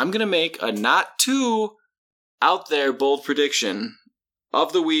I'm going to make a not too out there bold prediction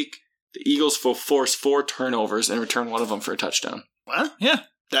of the week. The Eagles will force 4 turnovers and return one of them for a touchdown. Well, yeah.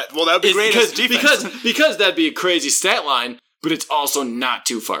 That would be great as defense. Because that'd be a crazy stat line, but it's also not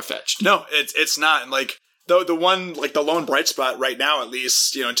too far-fetched. No, it's not. And like the one, like the lone bright spot right now, at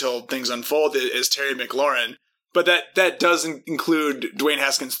least, until things unfold, is Terry McLaurin. But that doesn't include Dwayne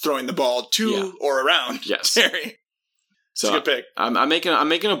Haskins throwing the ball to or around Terry. So it's a good pick. I'm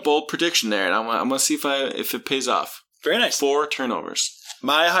making a bold prediction there, and I'm gonna see if it pays off. Very nice. 4 turnovers.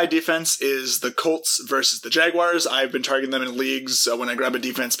 My high defense is the Colts versus the Jaguars. I've been targeting them in leagues when I grab a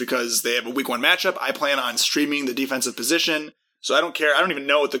defense because they have a week 1 matchup. I plan on streaming the defensive position. So I don't care. I don't even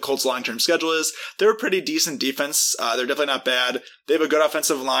know what the Colts' long-term schedule is. They're a pretty decent defense. They're definitely not bad. They have a good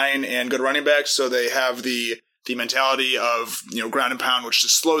offensive line and good running backs, so they have the mentality of, ground and pound, which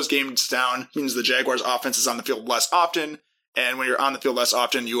just slows games down, means the Jaguars' offense is on the field less often, and when you're on the field less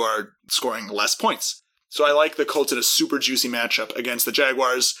often, you are scoring less points. So I like the Colts in a super juicy matchup against the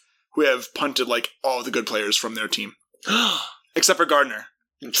Jaguars, who have punted like all of the good players from their team. Except for Gardner.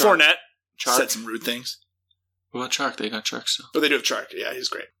 Fournette said some rude things. What about Chark? They got Chark still. But they do have Chark. Yeah, he's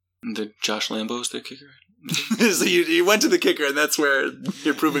great. And the Josh Lambo's their kicker? So you went to the kicker, and that's where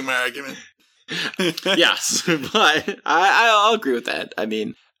you're proving my argument. Yes, but I'll agree with that. I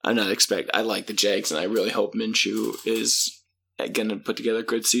mean, I like the Jags, and I really hope Minshew is going to put together a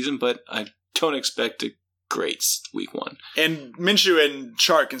good season, but I don't expect a great week 1. And Minshew and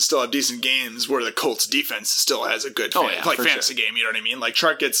Chark can still have decent games where the Colts defense still has a good fantasy game, you know what I mean? Like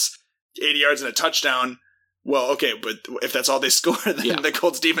Chark gets 80 yards and a touchdown. Well, okay, but if that's all they score, then the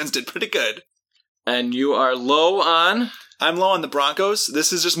Colts defense did pretty good. And you are low on? I'm low on the Broncos.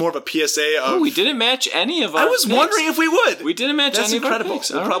 This is just more of a PSA of... Oh, we didn't match any of our I was picks. Wondering if we would. We didn't match any of our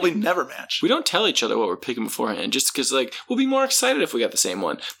picks. We'll probably never match. We don't tell each other what we're picking beforehand, just because, we'll be more excited if we got the same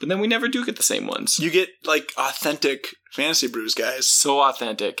one. But then we never do get the same ones. You get, authentic Fantasy Brews, guys. So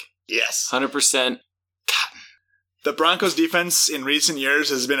authentic. Yes. 100% cotton. The Broncos defense in recent years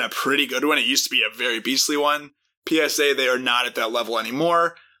has been a pretty good one. It used to be a very beastly one. PSA, they are not at that level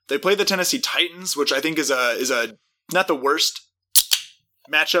anymore. They played the Tennessee Titans, which I think is a not the worst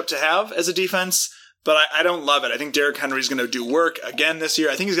matchup to have as a defense, but I don't love it. I think Derrick Henry's going to do work again this year.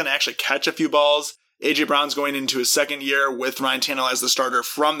 I think he's going to actually catch a few balls. A.J. Brown's going into his second year with Ryan Tannehill as the starter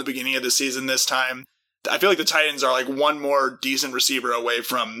from the beginning of the season this time. I feel like the Titans are like one more decent receiver away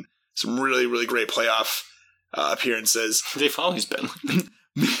from some really, really great playoff appearances. They've always been.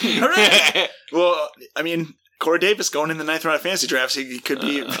 All right. Well, I mean, Corey Davis going in the 9th round of fantasy drafts, he could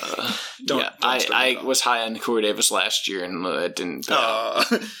be. I was high on Corey Davis last year, and it didn't.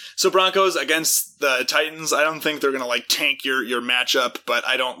 So Broncos against the Titans, I don't think they're going to like tank your matchup, but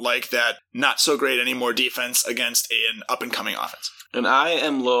I don't like that not so great anymore defense against an up and coming offense. And I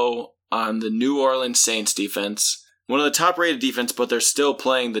am low on the New Orleans Saints defense. One of the top rated defense, but they're still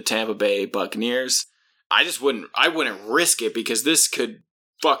playing the Tampa Bay Buccaneers. I wouldn't risk it because this could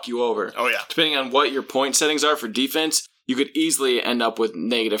fuck you over. Oh yeah. Depending on what your point settings are for defense, you could easily end up with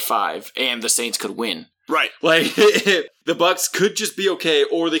 -5 and the Saints could win. Right. Like the Bucs could just be okay,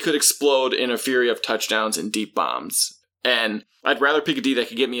 or they could explode in a fury of touchdowns and deep bombs. And I'd rather pick a D that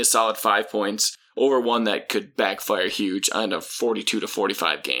could get me a solid 5 points over one that could backfire huge on a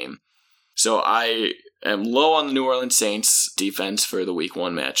 42-45 game. So I am low on the New Orleans Saints defense for the Week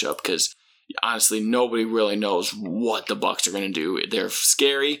 1 matchup because honestly, nobody really knows what the Bucs are going to do. They're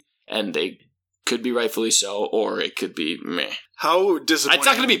scary, and they could be rightfully so, or it could be meh. How disappointing. It's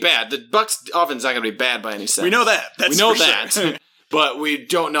not going to be bad. The Bucs offense is not going to be bad by any sense. We know that. We know that. But we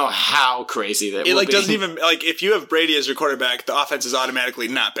don't know how crazy that it will be. doesn't even, if you have Brady as your quarterback, the offense is automatically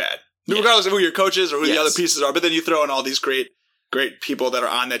not bad. Yeah. Regardless of who your coach is or who the other pieces are. But then you throw in all these great people that are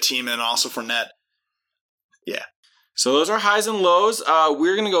on that team and also Fournette. Yeah. So those are highs and lows.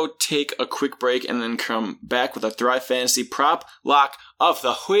 We're going to go take a quick break and then come back with a Thrive Fantasy prop lock of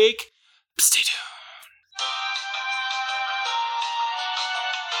the week. Stay tuned.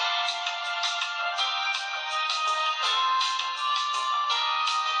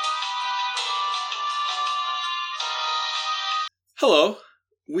 Hello.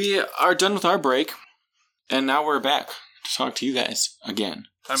 We are done with our break, and now we're back to talk to you guys again.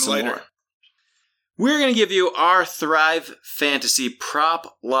 I'm lighter. More. We're going to give you our Thrive Fantasy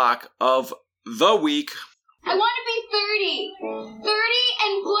prop lock of the week. I want to be 30. 30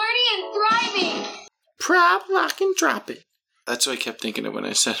 and flirty and thriving. Prop lock and drop it. That's what I kept thinking of when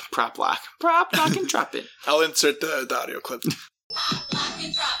I said prop lock. Prop lock and drop it. I'll insert the audio clip. Pop, lock,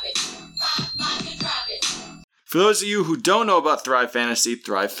 and drop it. Pop, lock, and drop it. For those of you who don't know about Thrive Fantasy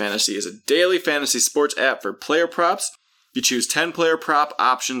is a daily fantasy sports app for player props. You choose 10 player prop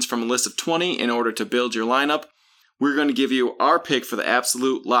options from a list of 20 in order to build your lineup. We're going to give you our pick for the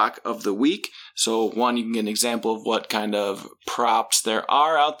absolute lock of the week. So one, you can get an example of what kind of props there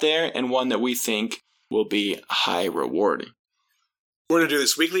are out there, and one that we think will be high rewarding. We're going to do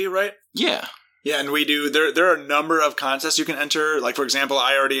this weekly, right? Yeah. Yeah, and we do. There are a number of contests you can enter. Like, for example,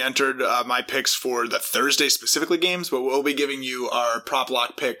 I already entered my picks for the Thursday specifically games, but we'll be giving you our prop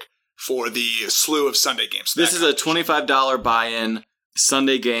lock pick for the slew of Sunday games. This is a $25 buy-in,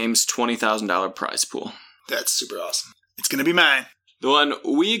 Sunday games, $20,000 prize pool. That's super awesome. It's going to be mine. The one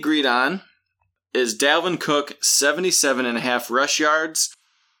we agreed on is Dalvin Cook, 77.5 rush yards,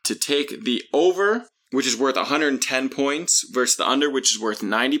 to take the over, which is worth 110 points, versus the under, which is worth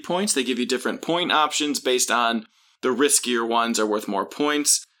 90 points. They give you different point options based on the riskier ones are worth more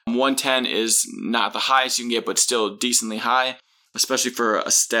points. 110 is not the highest you can get, but still decently high, especially for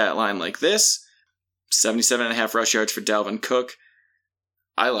a stat line like this. 77.5 rush yards for Dalvin Cook.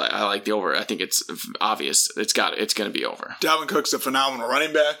 I like the over. I think it's obvious. It's going to be over. Dalvin Cook's a phenomenal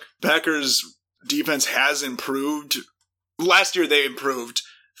running back. Packers defense has improved. Last year they improved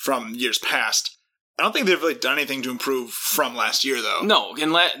from years past. I don't think they've really done anything to improve from last year, though. No,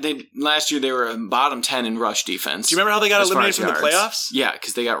 and last year they were bottom 10 in rush defense. Do you remember how they got eliminated from the playoffs? Yeah,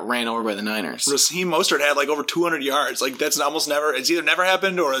 because they got ran over by the Niners. Raheem Mostert had like over 200 yards. Like, that's almost never, it's either never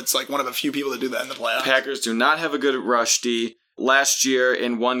happened or it's like one of a few people that do that in the playoffs. Packers do not have a good rush D. Last year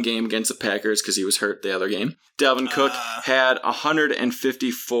in one game against the Packers, because he was hurt the other game, Dalvin Cook had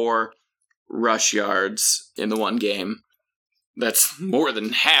 154 rush yards in the one game. That's more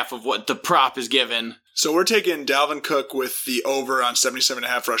than half of what the prop is given. So we're taking Dalvin Cook with the over on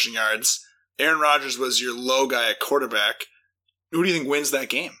 77.5 rushing yards. Aaron Rodgers was your low guy at quarterback. Who do you think wins that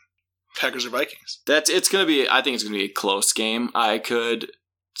game? Packers or Vikings? I think it's going to be a close game. I could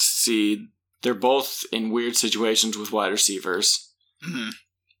see they're both in weird situations with wide receivers. Mm-hmm.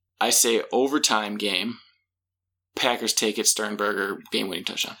 I say overtime game. Packers take it, Sternberger, game-winning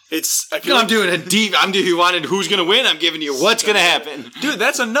touchdown. I feel I'm doing a deep. You wanted who's going to win. I'm giving you what's going to happen. Dude,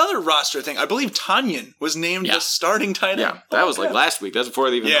 that's another roster thing. I believe Tanyan was named the starting tight end. Yeah, that was like last week. That's before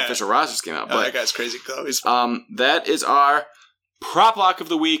even the official rosters came out. But that guy's crazy. that is our prop lock of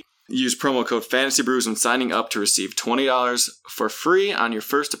the week. Use promo code FANTASYBREWS when signing up to receive $20 for free on your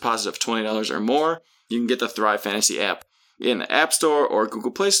first deposit of $20 or more. You can get the Thrive Fantasy app in the App Store or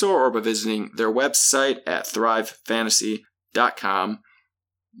Google Play Store or by visiting their website at thrivefantasy.com.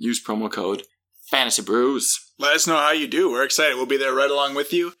 Use promo code FANTASYBREWS. Let us know how you do. We're excited. We'll be there right along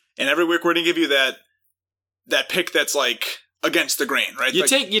with you. And every week we're going to give you that pick that's like against the grain, right? You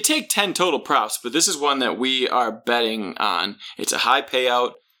take 10 total props, but this is one that we are betting on. It's a high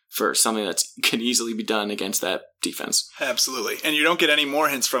payout for something that can easily be done against that defense. Absolutely. And you don't get any more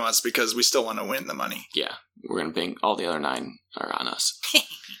hints from us because we still want to win the money. Yeah. We're going to bank all the other 9 are on us.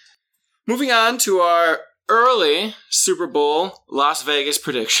 Moving on to our early Super Bowl Las Vegas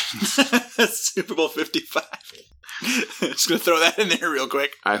predictions. Super Bowl 55. Just going to throw that in there real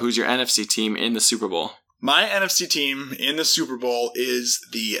quick. All right, who's your NFC team in the Super Bowl? My NFC team in the Super Bowl is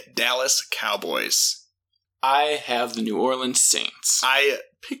the Dallas Cowboys. I have the New Orleans Saints. I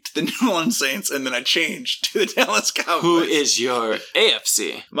picked the New Orleans Saints and then I changed to the Dallas Cowboys. Who is your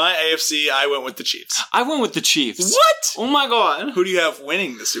AFC? My AFC, I went with the Chiefs. I went with the Chiefs. What? Oh my God. Who do you have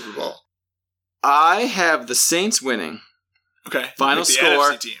winning the Super Bowl? I have the Saints winning. Okay. Final the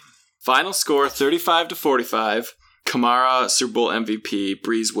score. NFC team. Final score 35-45. Kamara Super Bowl MVP.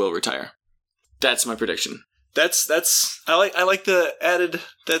 Breeze will retire. That's my prediction. I like the added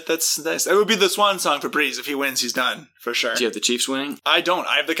that's nice. That would be the swan song for Breeze. If he wins, he's done for sure. Do you have the Chiefs winning? I don't.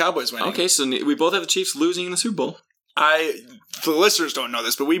 I have the Cowboys winning. Okay, so we both have the Chiefs losing in the Super Bowl. The listeners don't know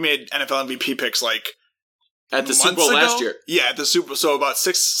this, but we made NFL MVP picks like at the Super Bowl last year. Yeah, at the Super Bowl. So about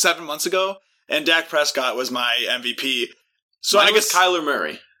 6-7 months ago, and Dak Prescott was my MVP. So Mine I guess was Kyler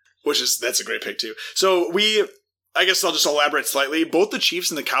Murray, that's a great pick too. So I guess I'll just elaborate slightly. Both the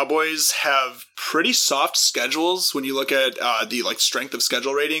Chiefs and the Cowboys have pretty soft schedules when you look at the like strength of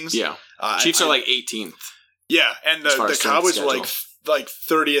schedule ratings. Yeah, Chiefs are like 18th. Yeah, and the Cowboys were like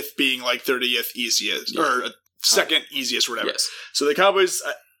 30th, being like 30th easiest or second easiest, or whatever. Yes. So the Cowboys,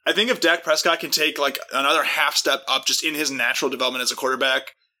 I think if Dak Prescott can take like another half step up just in his natural development as a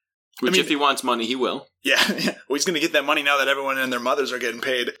quarterback, if he wants money, he will. Yeah, well, he's going to get that money now that everyone and their mothers are getting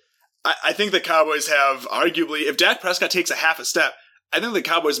paid. I think the Cowboys have arguably, if Dak Prescott takes a half a step, I think the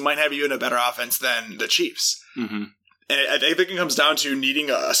Cowboys might have even a better offense than the Chiefs. Mm-hmm. And I think it comes down to needing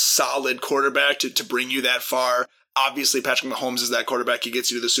a solid quarterback to bring you that far. Obviously, Patrick Mahomes is that quarterback. He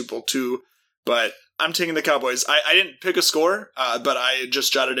gets you to the Super Bowl too. But I'm taking the Cowboys. I didn't pick a score, but I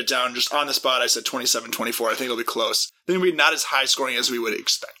just jotted it down just on the spot. I said 27-24. I think it'll be close. I think it'll be not as high scoring as we would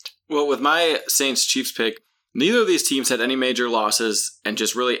expect. Well, with my Saints-Chiefs pick, neither of these teams had any major losses and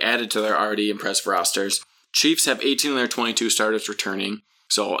just really added to their already impressive rosters. Chiefs have 18 of their 22 starters returning,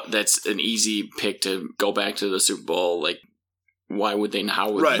 so that's an easy pick to go back to the Super Bowl. Like, why would they?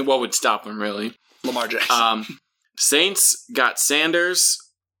 What would stop them, really? Lamar Jackson. Saints got Sanders,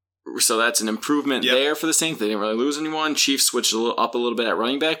 so that's an improvement there for the Saints. They didn't really lose anyone. Chiefs switched up a little bit at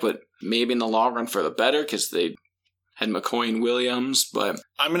running back, but maybe in the long run for the better because they had McCoy and Williams. But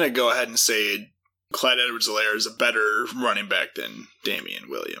I'm going to go ahead and say Clyde Edwards-Helaire is a better running back than Damian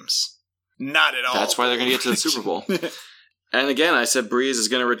Williams. Not at all. That's why they're going to get to the Super Bowl. And again, I said Breeze is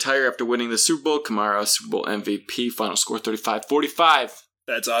going to retire after winning the Super Bowl. Kamara, Super Bowl MVP, final score 35-45.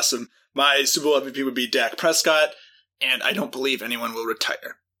 That's awesome. My Super Bowl MVP would be Dak Prescott, and I don't believe anyone will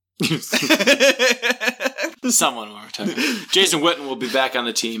retire. Someone will retire. Jason Witten will be back on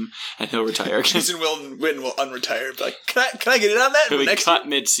the team, and he'll retire. Jason Witten will unretire. Like, can I get in on that? He'll be cut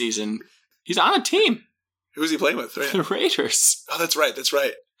mid-season. He's on a team. Who's he playing with? Right? The Raiders. Oh, that's right.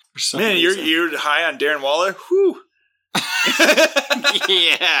 Man, you're high on Darren Waller. Whew.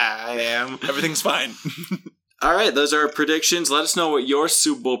 Yeah, I am. Everything's fine. All right, those are our predictions. Let us know what your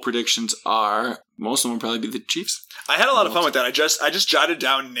Super Bowl predictions are. Most of them will probably be the Chiefs. I had a lot of fun with that. I just jotted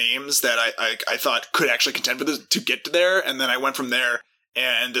down names that I thought could actually contend for this to get to there, and then I went from there.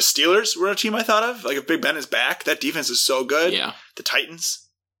 And the Steelers were a team I thought of. Like, if Big Ben is back, that defense is so good. Yeah. The Titans,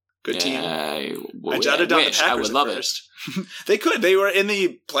 good team. I jotted down the Packers. I would love first. They could. They were in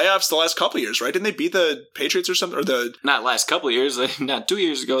the playoffs the last couple of years, right? Didn't they beat the Patriots or something? Not last couple of years. Not 2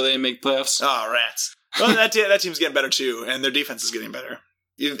 years ago. They didn't make playoffs. Oh, rats. Well, that team's getting better too, and their defense is getting better.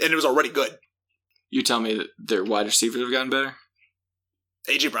 And it was already good. You tell me that their wide receivers have gotten better?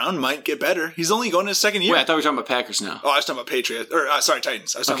 A.J. Brown might get better. He's only going in his second year. Wait, I thought we were talking about Packers now. Oh, I was talking about Patriots.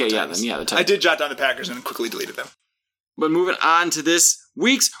 Titans. I was talking about Titans. The Titans. I did jot down the Packers and quickly deleted them. But moving on to this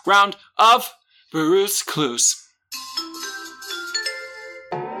week's round of Bruce Clues.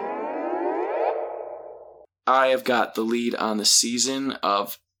 I have got the lead on the season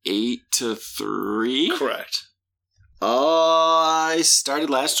of 8-3. Correct. I started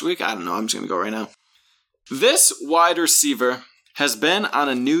last week. I don't know. I'm just going to go right now. This wide receiver has been on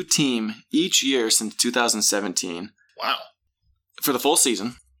a new team each year since 2017 Wow. for the full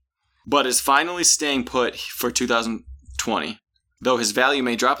season, but is finally staying put for 2020, though his value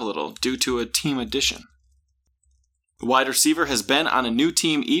may drop a little due to a team addition. The wide receiver has been on a new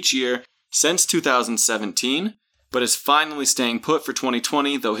team each year since 2017, but is finally staying put for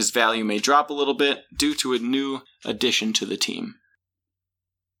 2020, though his value may drop a little bit due to a new addition to the team.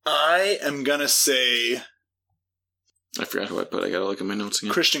 I am going to say I forgot who I put. I gotta look at my notes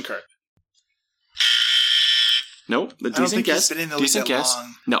again. Christian Kirk. Nope. The I don't think he's been in the league that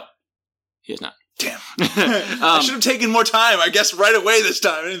long. No. He has not. Damn. I should have taken more time, I guess, right away this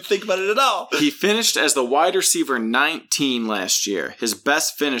time. I didn't think about it at all. He finished as the wide receiver 19 last year, his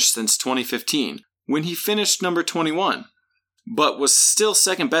best finish since 2015, when he finished number 21, but was still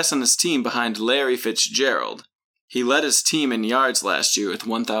second best on his team behind Larry Fitzgerald. He led his team in yards last year with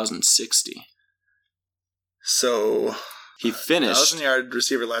 1,060. So, he finished 1,000-yard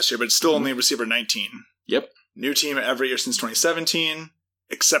receiver last year, but still only receiver 19. Yep. New team every year since 2017,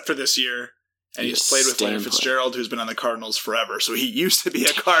 except for this year. And he's played with Larry Fitzgerald, who's been on the Cardinals forever. So he used to be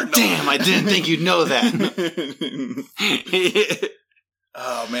a Cardinal. Damn, I didn't think you'd know that.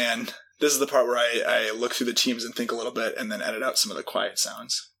 Oh, man. This is the part where I look through the teams and think a little bit and then edit out some of the quiet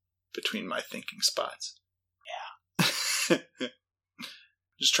sounds between my thinking spots. Yeah.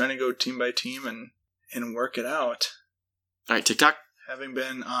 Just trying to go team by team and work it out. All right, TikTok. Having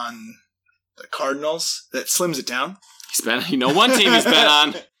been on the Cardinals, that slims it down. He's been, one team he's been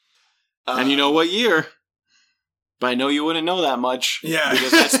on. And you know what year? But I know you wouldn't know that much. Yeah.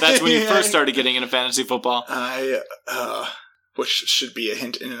 Because that's when you first started getting into fantasy football. Which should be a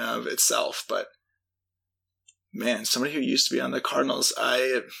hint in and of itself. But, man, somebody who used to be on the Cardinals,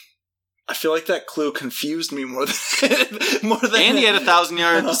 I feel like that clue confused me more than And he had a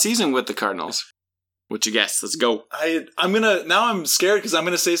 1,000-yard season with the Cardinals. What you guess? Let's go. I'm scared because I'm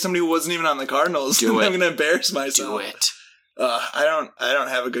gonna say somebody who wasn't even on the Cardinals. Do it. I'm gonna embarrass myself. Do it. I don't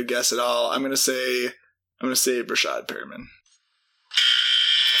have a good guess at all. I'm gonna say Rashad Perriman.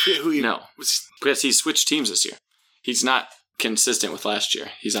 I forget who No, because he switched teams this year. He's not consistent with last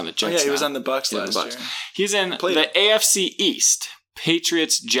year. He's on the Jets. Oh, yeah, he was now. on the Bucs last year. He's in the AFC East.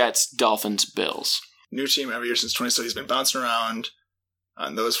 Patriots, Jets, Dolphins, Bills. New team every year since 20. So he's been bouncing around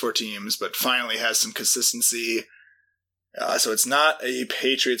on those four teams, but finally has some consistency. So it's not a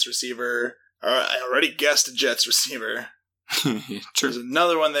Patriots receiver. I already guessed a Jets receiver. True. There's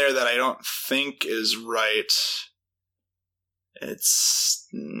another one there that I don't think is right. It's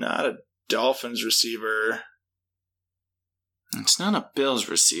not a Dolphins receiver. It's not a Bills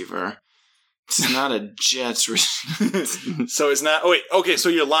receiver. It's not a Jets receiver. So it's not... Oh, wait. Okay, so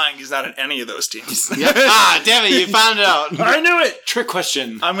you're lying. He's not in any of those teams. Damn it. You found it out. I knew it. Trick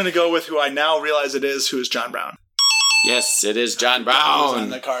question. I'm going to go with who I now realize it is, who is John Brown. Yes, it is John Brown. He was on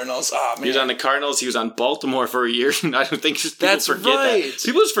the Cardinals. Oh, man. He was on the Cardinals. He was on Baltimore for a year. I don't think people That's forget right. that.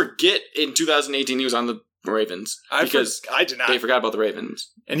 People just forget in 2018 he was on the Ravens. I did not. They forgot about the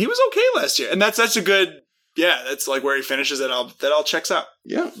Ravens. And he was okay last year. And that's such a good... Yeah, that's like where he finishes. That all checks out.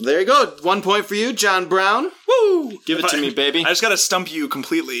 Yeah, there you go. 1 point for you, John Brown. Woo! Give it to me, baby. I just got to stump you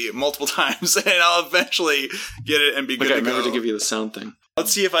completely multiple times, and I'll eventually get it and be good to go. Remember to give you the sound thing.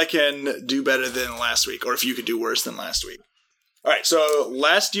 Let's see if I can do better than last week, or if you could do worse than last week. All right, so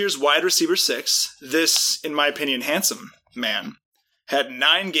last year's wide receiver 6, this, in my opinion, handsome man, had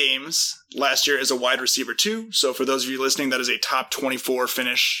 9 games last year as a wide receiver 2. So for those of you listening, that is a top 24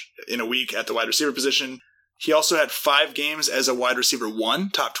 finish in a week at the wide receiver position. He also had 5 games as a wide receiver 1,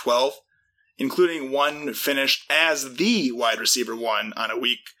 top 12, including 1 finished as the wide receiver 1 on a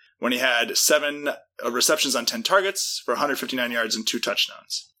week when he had 7 receptions on 10 targets for 159 yards and 2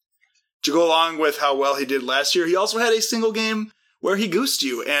 touchdowns. To go along with how well he did last year, he also had a single game where he goosed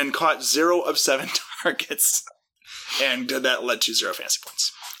you and caught 0 of 7 targets. And that led to 0 fantasy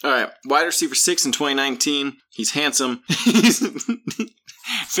points. All right, wide receiver 6 in 2019. He's handsome. He's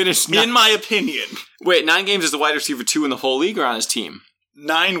finished in my opinion. Wait, 9 games as the wide receiver 2 in the whole league or on his team?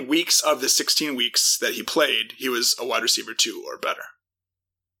 9 weeks of the 16 weeks that he played, he was a wide receiver 2 or better.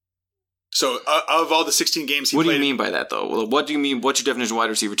 So of all the 16 games he played... What do you mean by that, though? Well, what do you mean? What's your definition of wide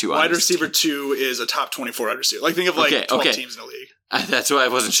receiver 2? Wide receiver 2 is a top 24 wide receiver. Like, think of 12 teams in the league. That's why I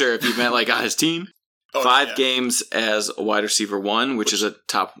wasn't sure if you meant like on his team. 5 games as a wide receiver 1, which is a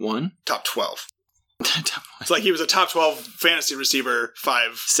top 1. Top 12. It's like he was a top 12 fantasy receiver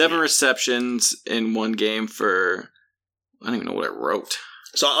 7 receptions in one game for, I don't even know what I wrote.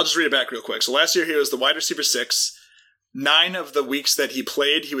 So I'll just read it back real quick. So last year he was the wide receiver 6. 9 of the weeks that he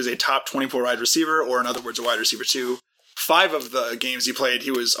played, he was a top 24 wide receiver, or in other words, a wide receiver 2. 5 of the games he played,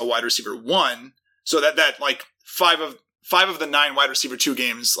 he was a wide receiver 1. So that like 5 of the 9 wide receiver 2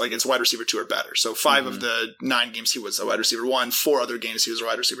 games, like it's wide receiver 2 or better. So 5 of the 9 games he was a wide receiver 1. 4 other games he was a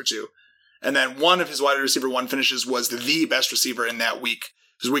wide receiver 2. And then 1 of his wide receiver 1 finishes was the best receiver in that week.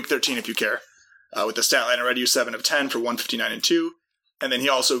 It was week 13, if you care. With the stat line, I read you 7 of 10 for 159 and 2. And then he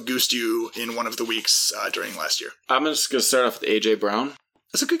also goosed you in one of the weeks during last year. I'm just going to start off with A.J. Brown.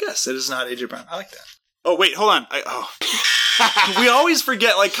 That's a good guess. It is not A.J. Brown. I like that. Oh, wait, hold on. We always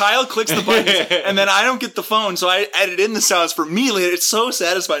forget, like, Kyle clicks the button, and then I don't get the phone, so I edit in the sounds for me later. It's so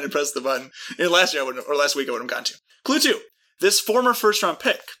satisfying to press the button. And last week I wouldn't have gotten to. Clue 2. This former first-round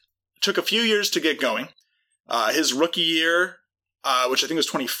pick took a few years to get going. His rookie year, which I think was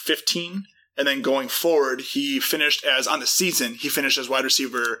 2015, and then going forward, he finished as wide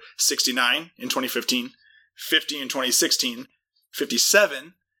receiver 69 in 2015, 50 in 2016,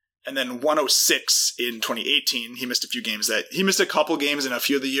 57, and then 106 in 2018. He missed a couple games in a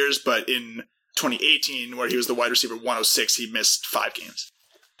few of the years, but in 2018, where he was the wide receiver 106, he missed 5 games.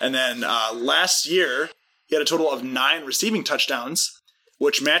 And then last year, he had a total of 9 receiving touchdowns,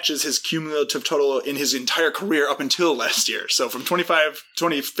 which matches his cumulative total in his entire career up until last year. So from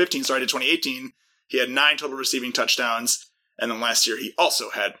 2015 to 2018, he had 9 total receiving touchdowns, and then last year he also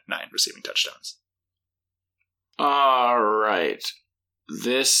had 9 receiving touchdowns. All right.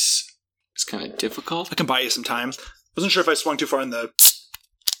 This is kind of difficult. I can buy you some time. Wasn't sure if I swung too far in the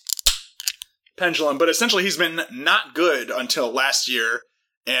pendulum, but essentially he's been not good until last year,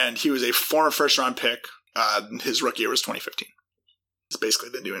 and he was a former first-round pick. His rookie year was 2015. It's basically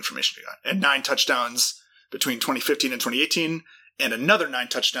the new information we got. And 9 touchdowns between 2015 and 2018, and another 9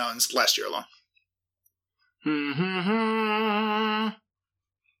 touchdowns last year alone.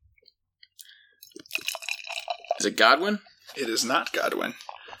 Is it Godwin? It is not Godwin.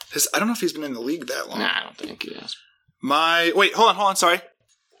 I don't know if he's been in the league that long. Nah, I don't think he has. Wait, hold on, sorry.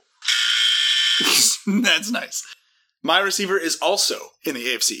 That's nice. My receiver is also in the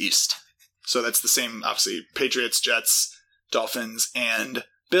AFC East. So that's the same, obviously, Patriots, Jets, Dolphins, and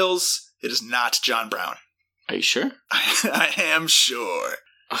Bills. It is not John Brown. Are you sure? I am sure.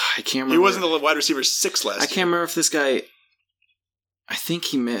 I can't remember. He wasn't the wide receiver 6 last year. I can't remember if this guy... I think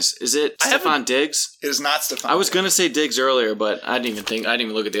he missed. Is it Stephon Diggs? It is not Stephon I was going to say Diggs earlier, but I didn't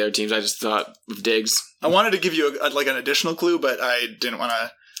even look at the other teams. I just thought of Diggs. I wanted to give you an additional clue, but I didn't want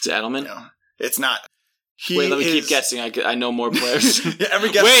to... Is it Edelman? No, it's not. Wait, let me keep guessing. I know more players. Yeah, every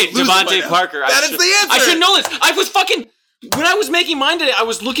guess. Wait, Devontae Parker. That is the answer. I should know this. I was fucking... When I was making mine today, I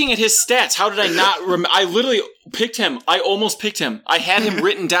was looking at his stats. How did I not remember? I literally picked him. I almost picked him. I had him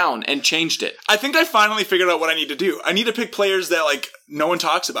written down and changed it. I think I finally figured out what I need to do. I need to pick players that, like, no one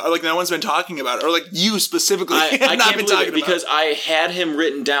talks about, or, like, no one's been talking about, or, like, you specifically I have not can't been believe talking it because I had him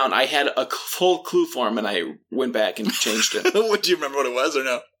written down. I had a full clue for him, and I went back and changed it. What, do you remember what it was, or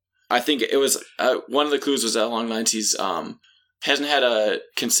no? I think it was, one of the clues was along the lines he's, hasn't had a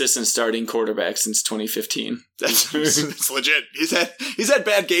consistent starting quarterback since 2015. It's legit. He's had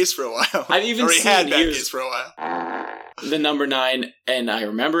bad gaze for a while. I've even or he seen had bad gaze for a while. The number 9, and I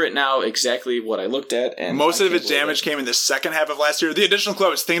remember it now exactly what I looked at. And most of its damage came in the second half of last year. The additional clue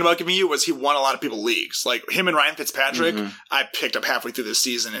I was thinking about giving you was he won a lot of people leagues. Like him and Ryan Fitzpatrick, I picked up halfway through this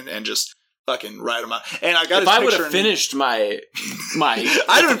season and just fucking ride him out. And I got if I would have finished my I'd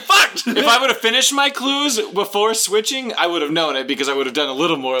have been fucked. If I would have finished my clues before switching, I would have known it because I would have done a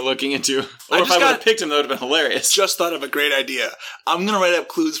little more looking into. Or if I would have picked him, that would have been hilarious. Just thought of a great idea. I'm gonna write up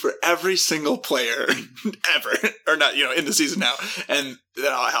clues for every single player ever, or not, in the season now, and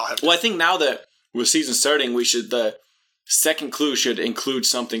then I'll have. Well, I think now that with season starting, the second clue should include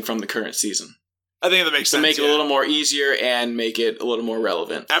something from the current season. I think that makes sense. To make it a little more easier and make it a little more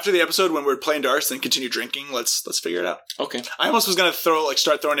relevant. After the episode, when we're playing darts and continue drinking, let's figure it out. Okay. I almost was gonna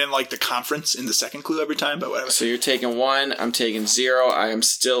start throwing in like the conference in the second clue every time, but whatever. So you're taking 1, I'm taking 0. I am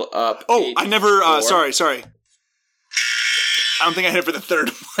still up. Oh, I never. Sorry. I don't think I hit it for the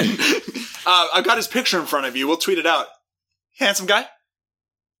third one. I've got his picture in front of you. We'll tweet it out. Handsome guy.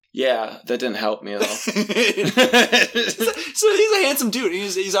 Yeah, that didn't help me at all. So he's a handsome dude.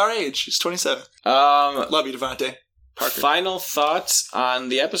 He's our age. He's 27. Love you, Devontae Parker. Final thoughts on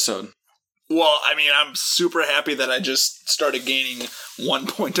the episode? Well, I mean, I'm super happy that I just started gaining 1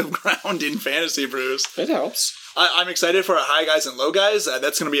 point of ground in Fantasy Brews. It helps. I'm excited for our high guys and low guys.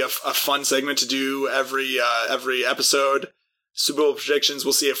 That's going to be a fun segment to do every episode. Super Bowl predictions.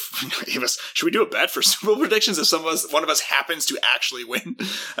 We'll see if should we do a bet for Super Bowl predictions if one of us happens to actually win.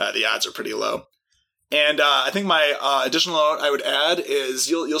 The odds are pretty low. And I think my additional note I would add is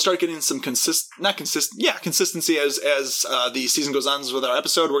you'll start getting some consistency as the season goes on with our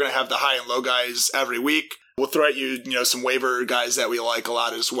episode. We're going to have the high and low guys every week. We'll throw at you, some waiver guys that we like a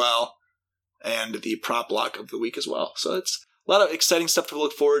lot as well, and the prop block of the week as well. So it's a lot of exciting stuff to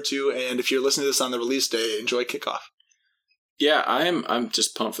look forward to. And if you're listening to this on the release day, enjoy kickoff. Yeah, I'm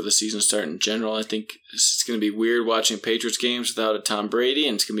just pumped for the season start in general. I think it's going to be weird watching Patriots games without a Tom Brady,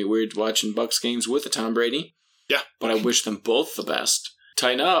 and it's going to be weird watching Bucs games with a Tom Brady. Yeah. But I wish them both the best.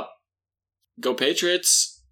 Tighten up. Go Patriots.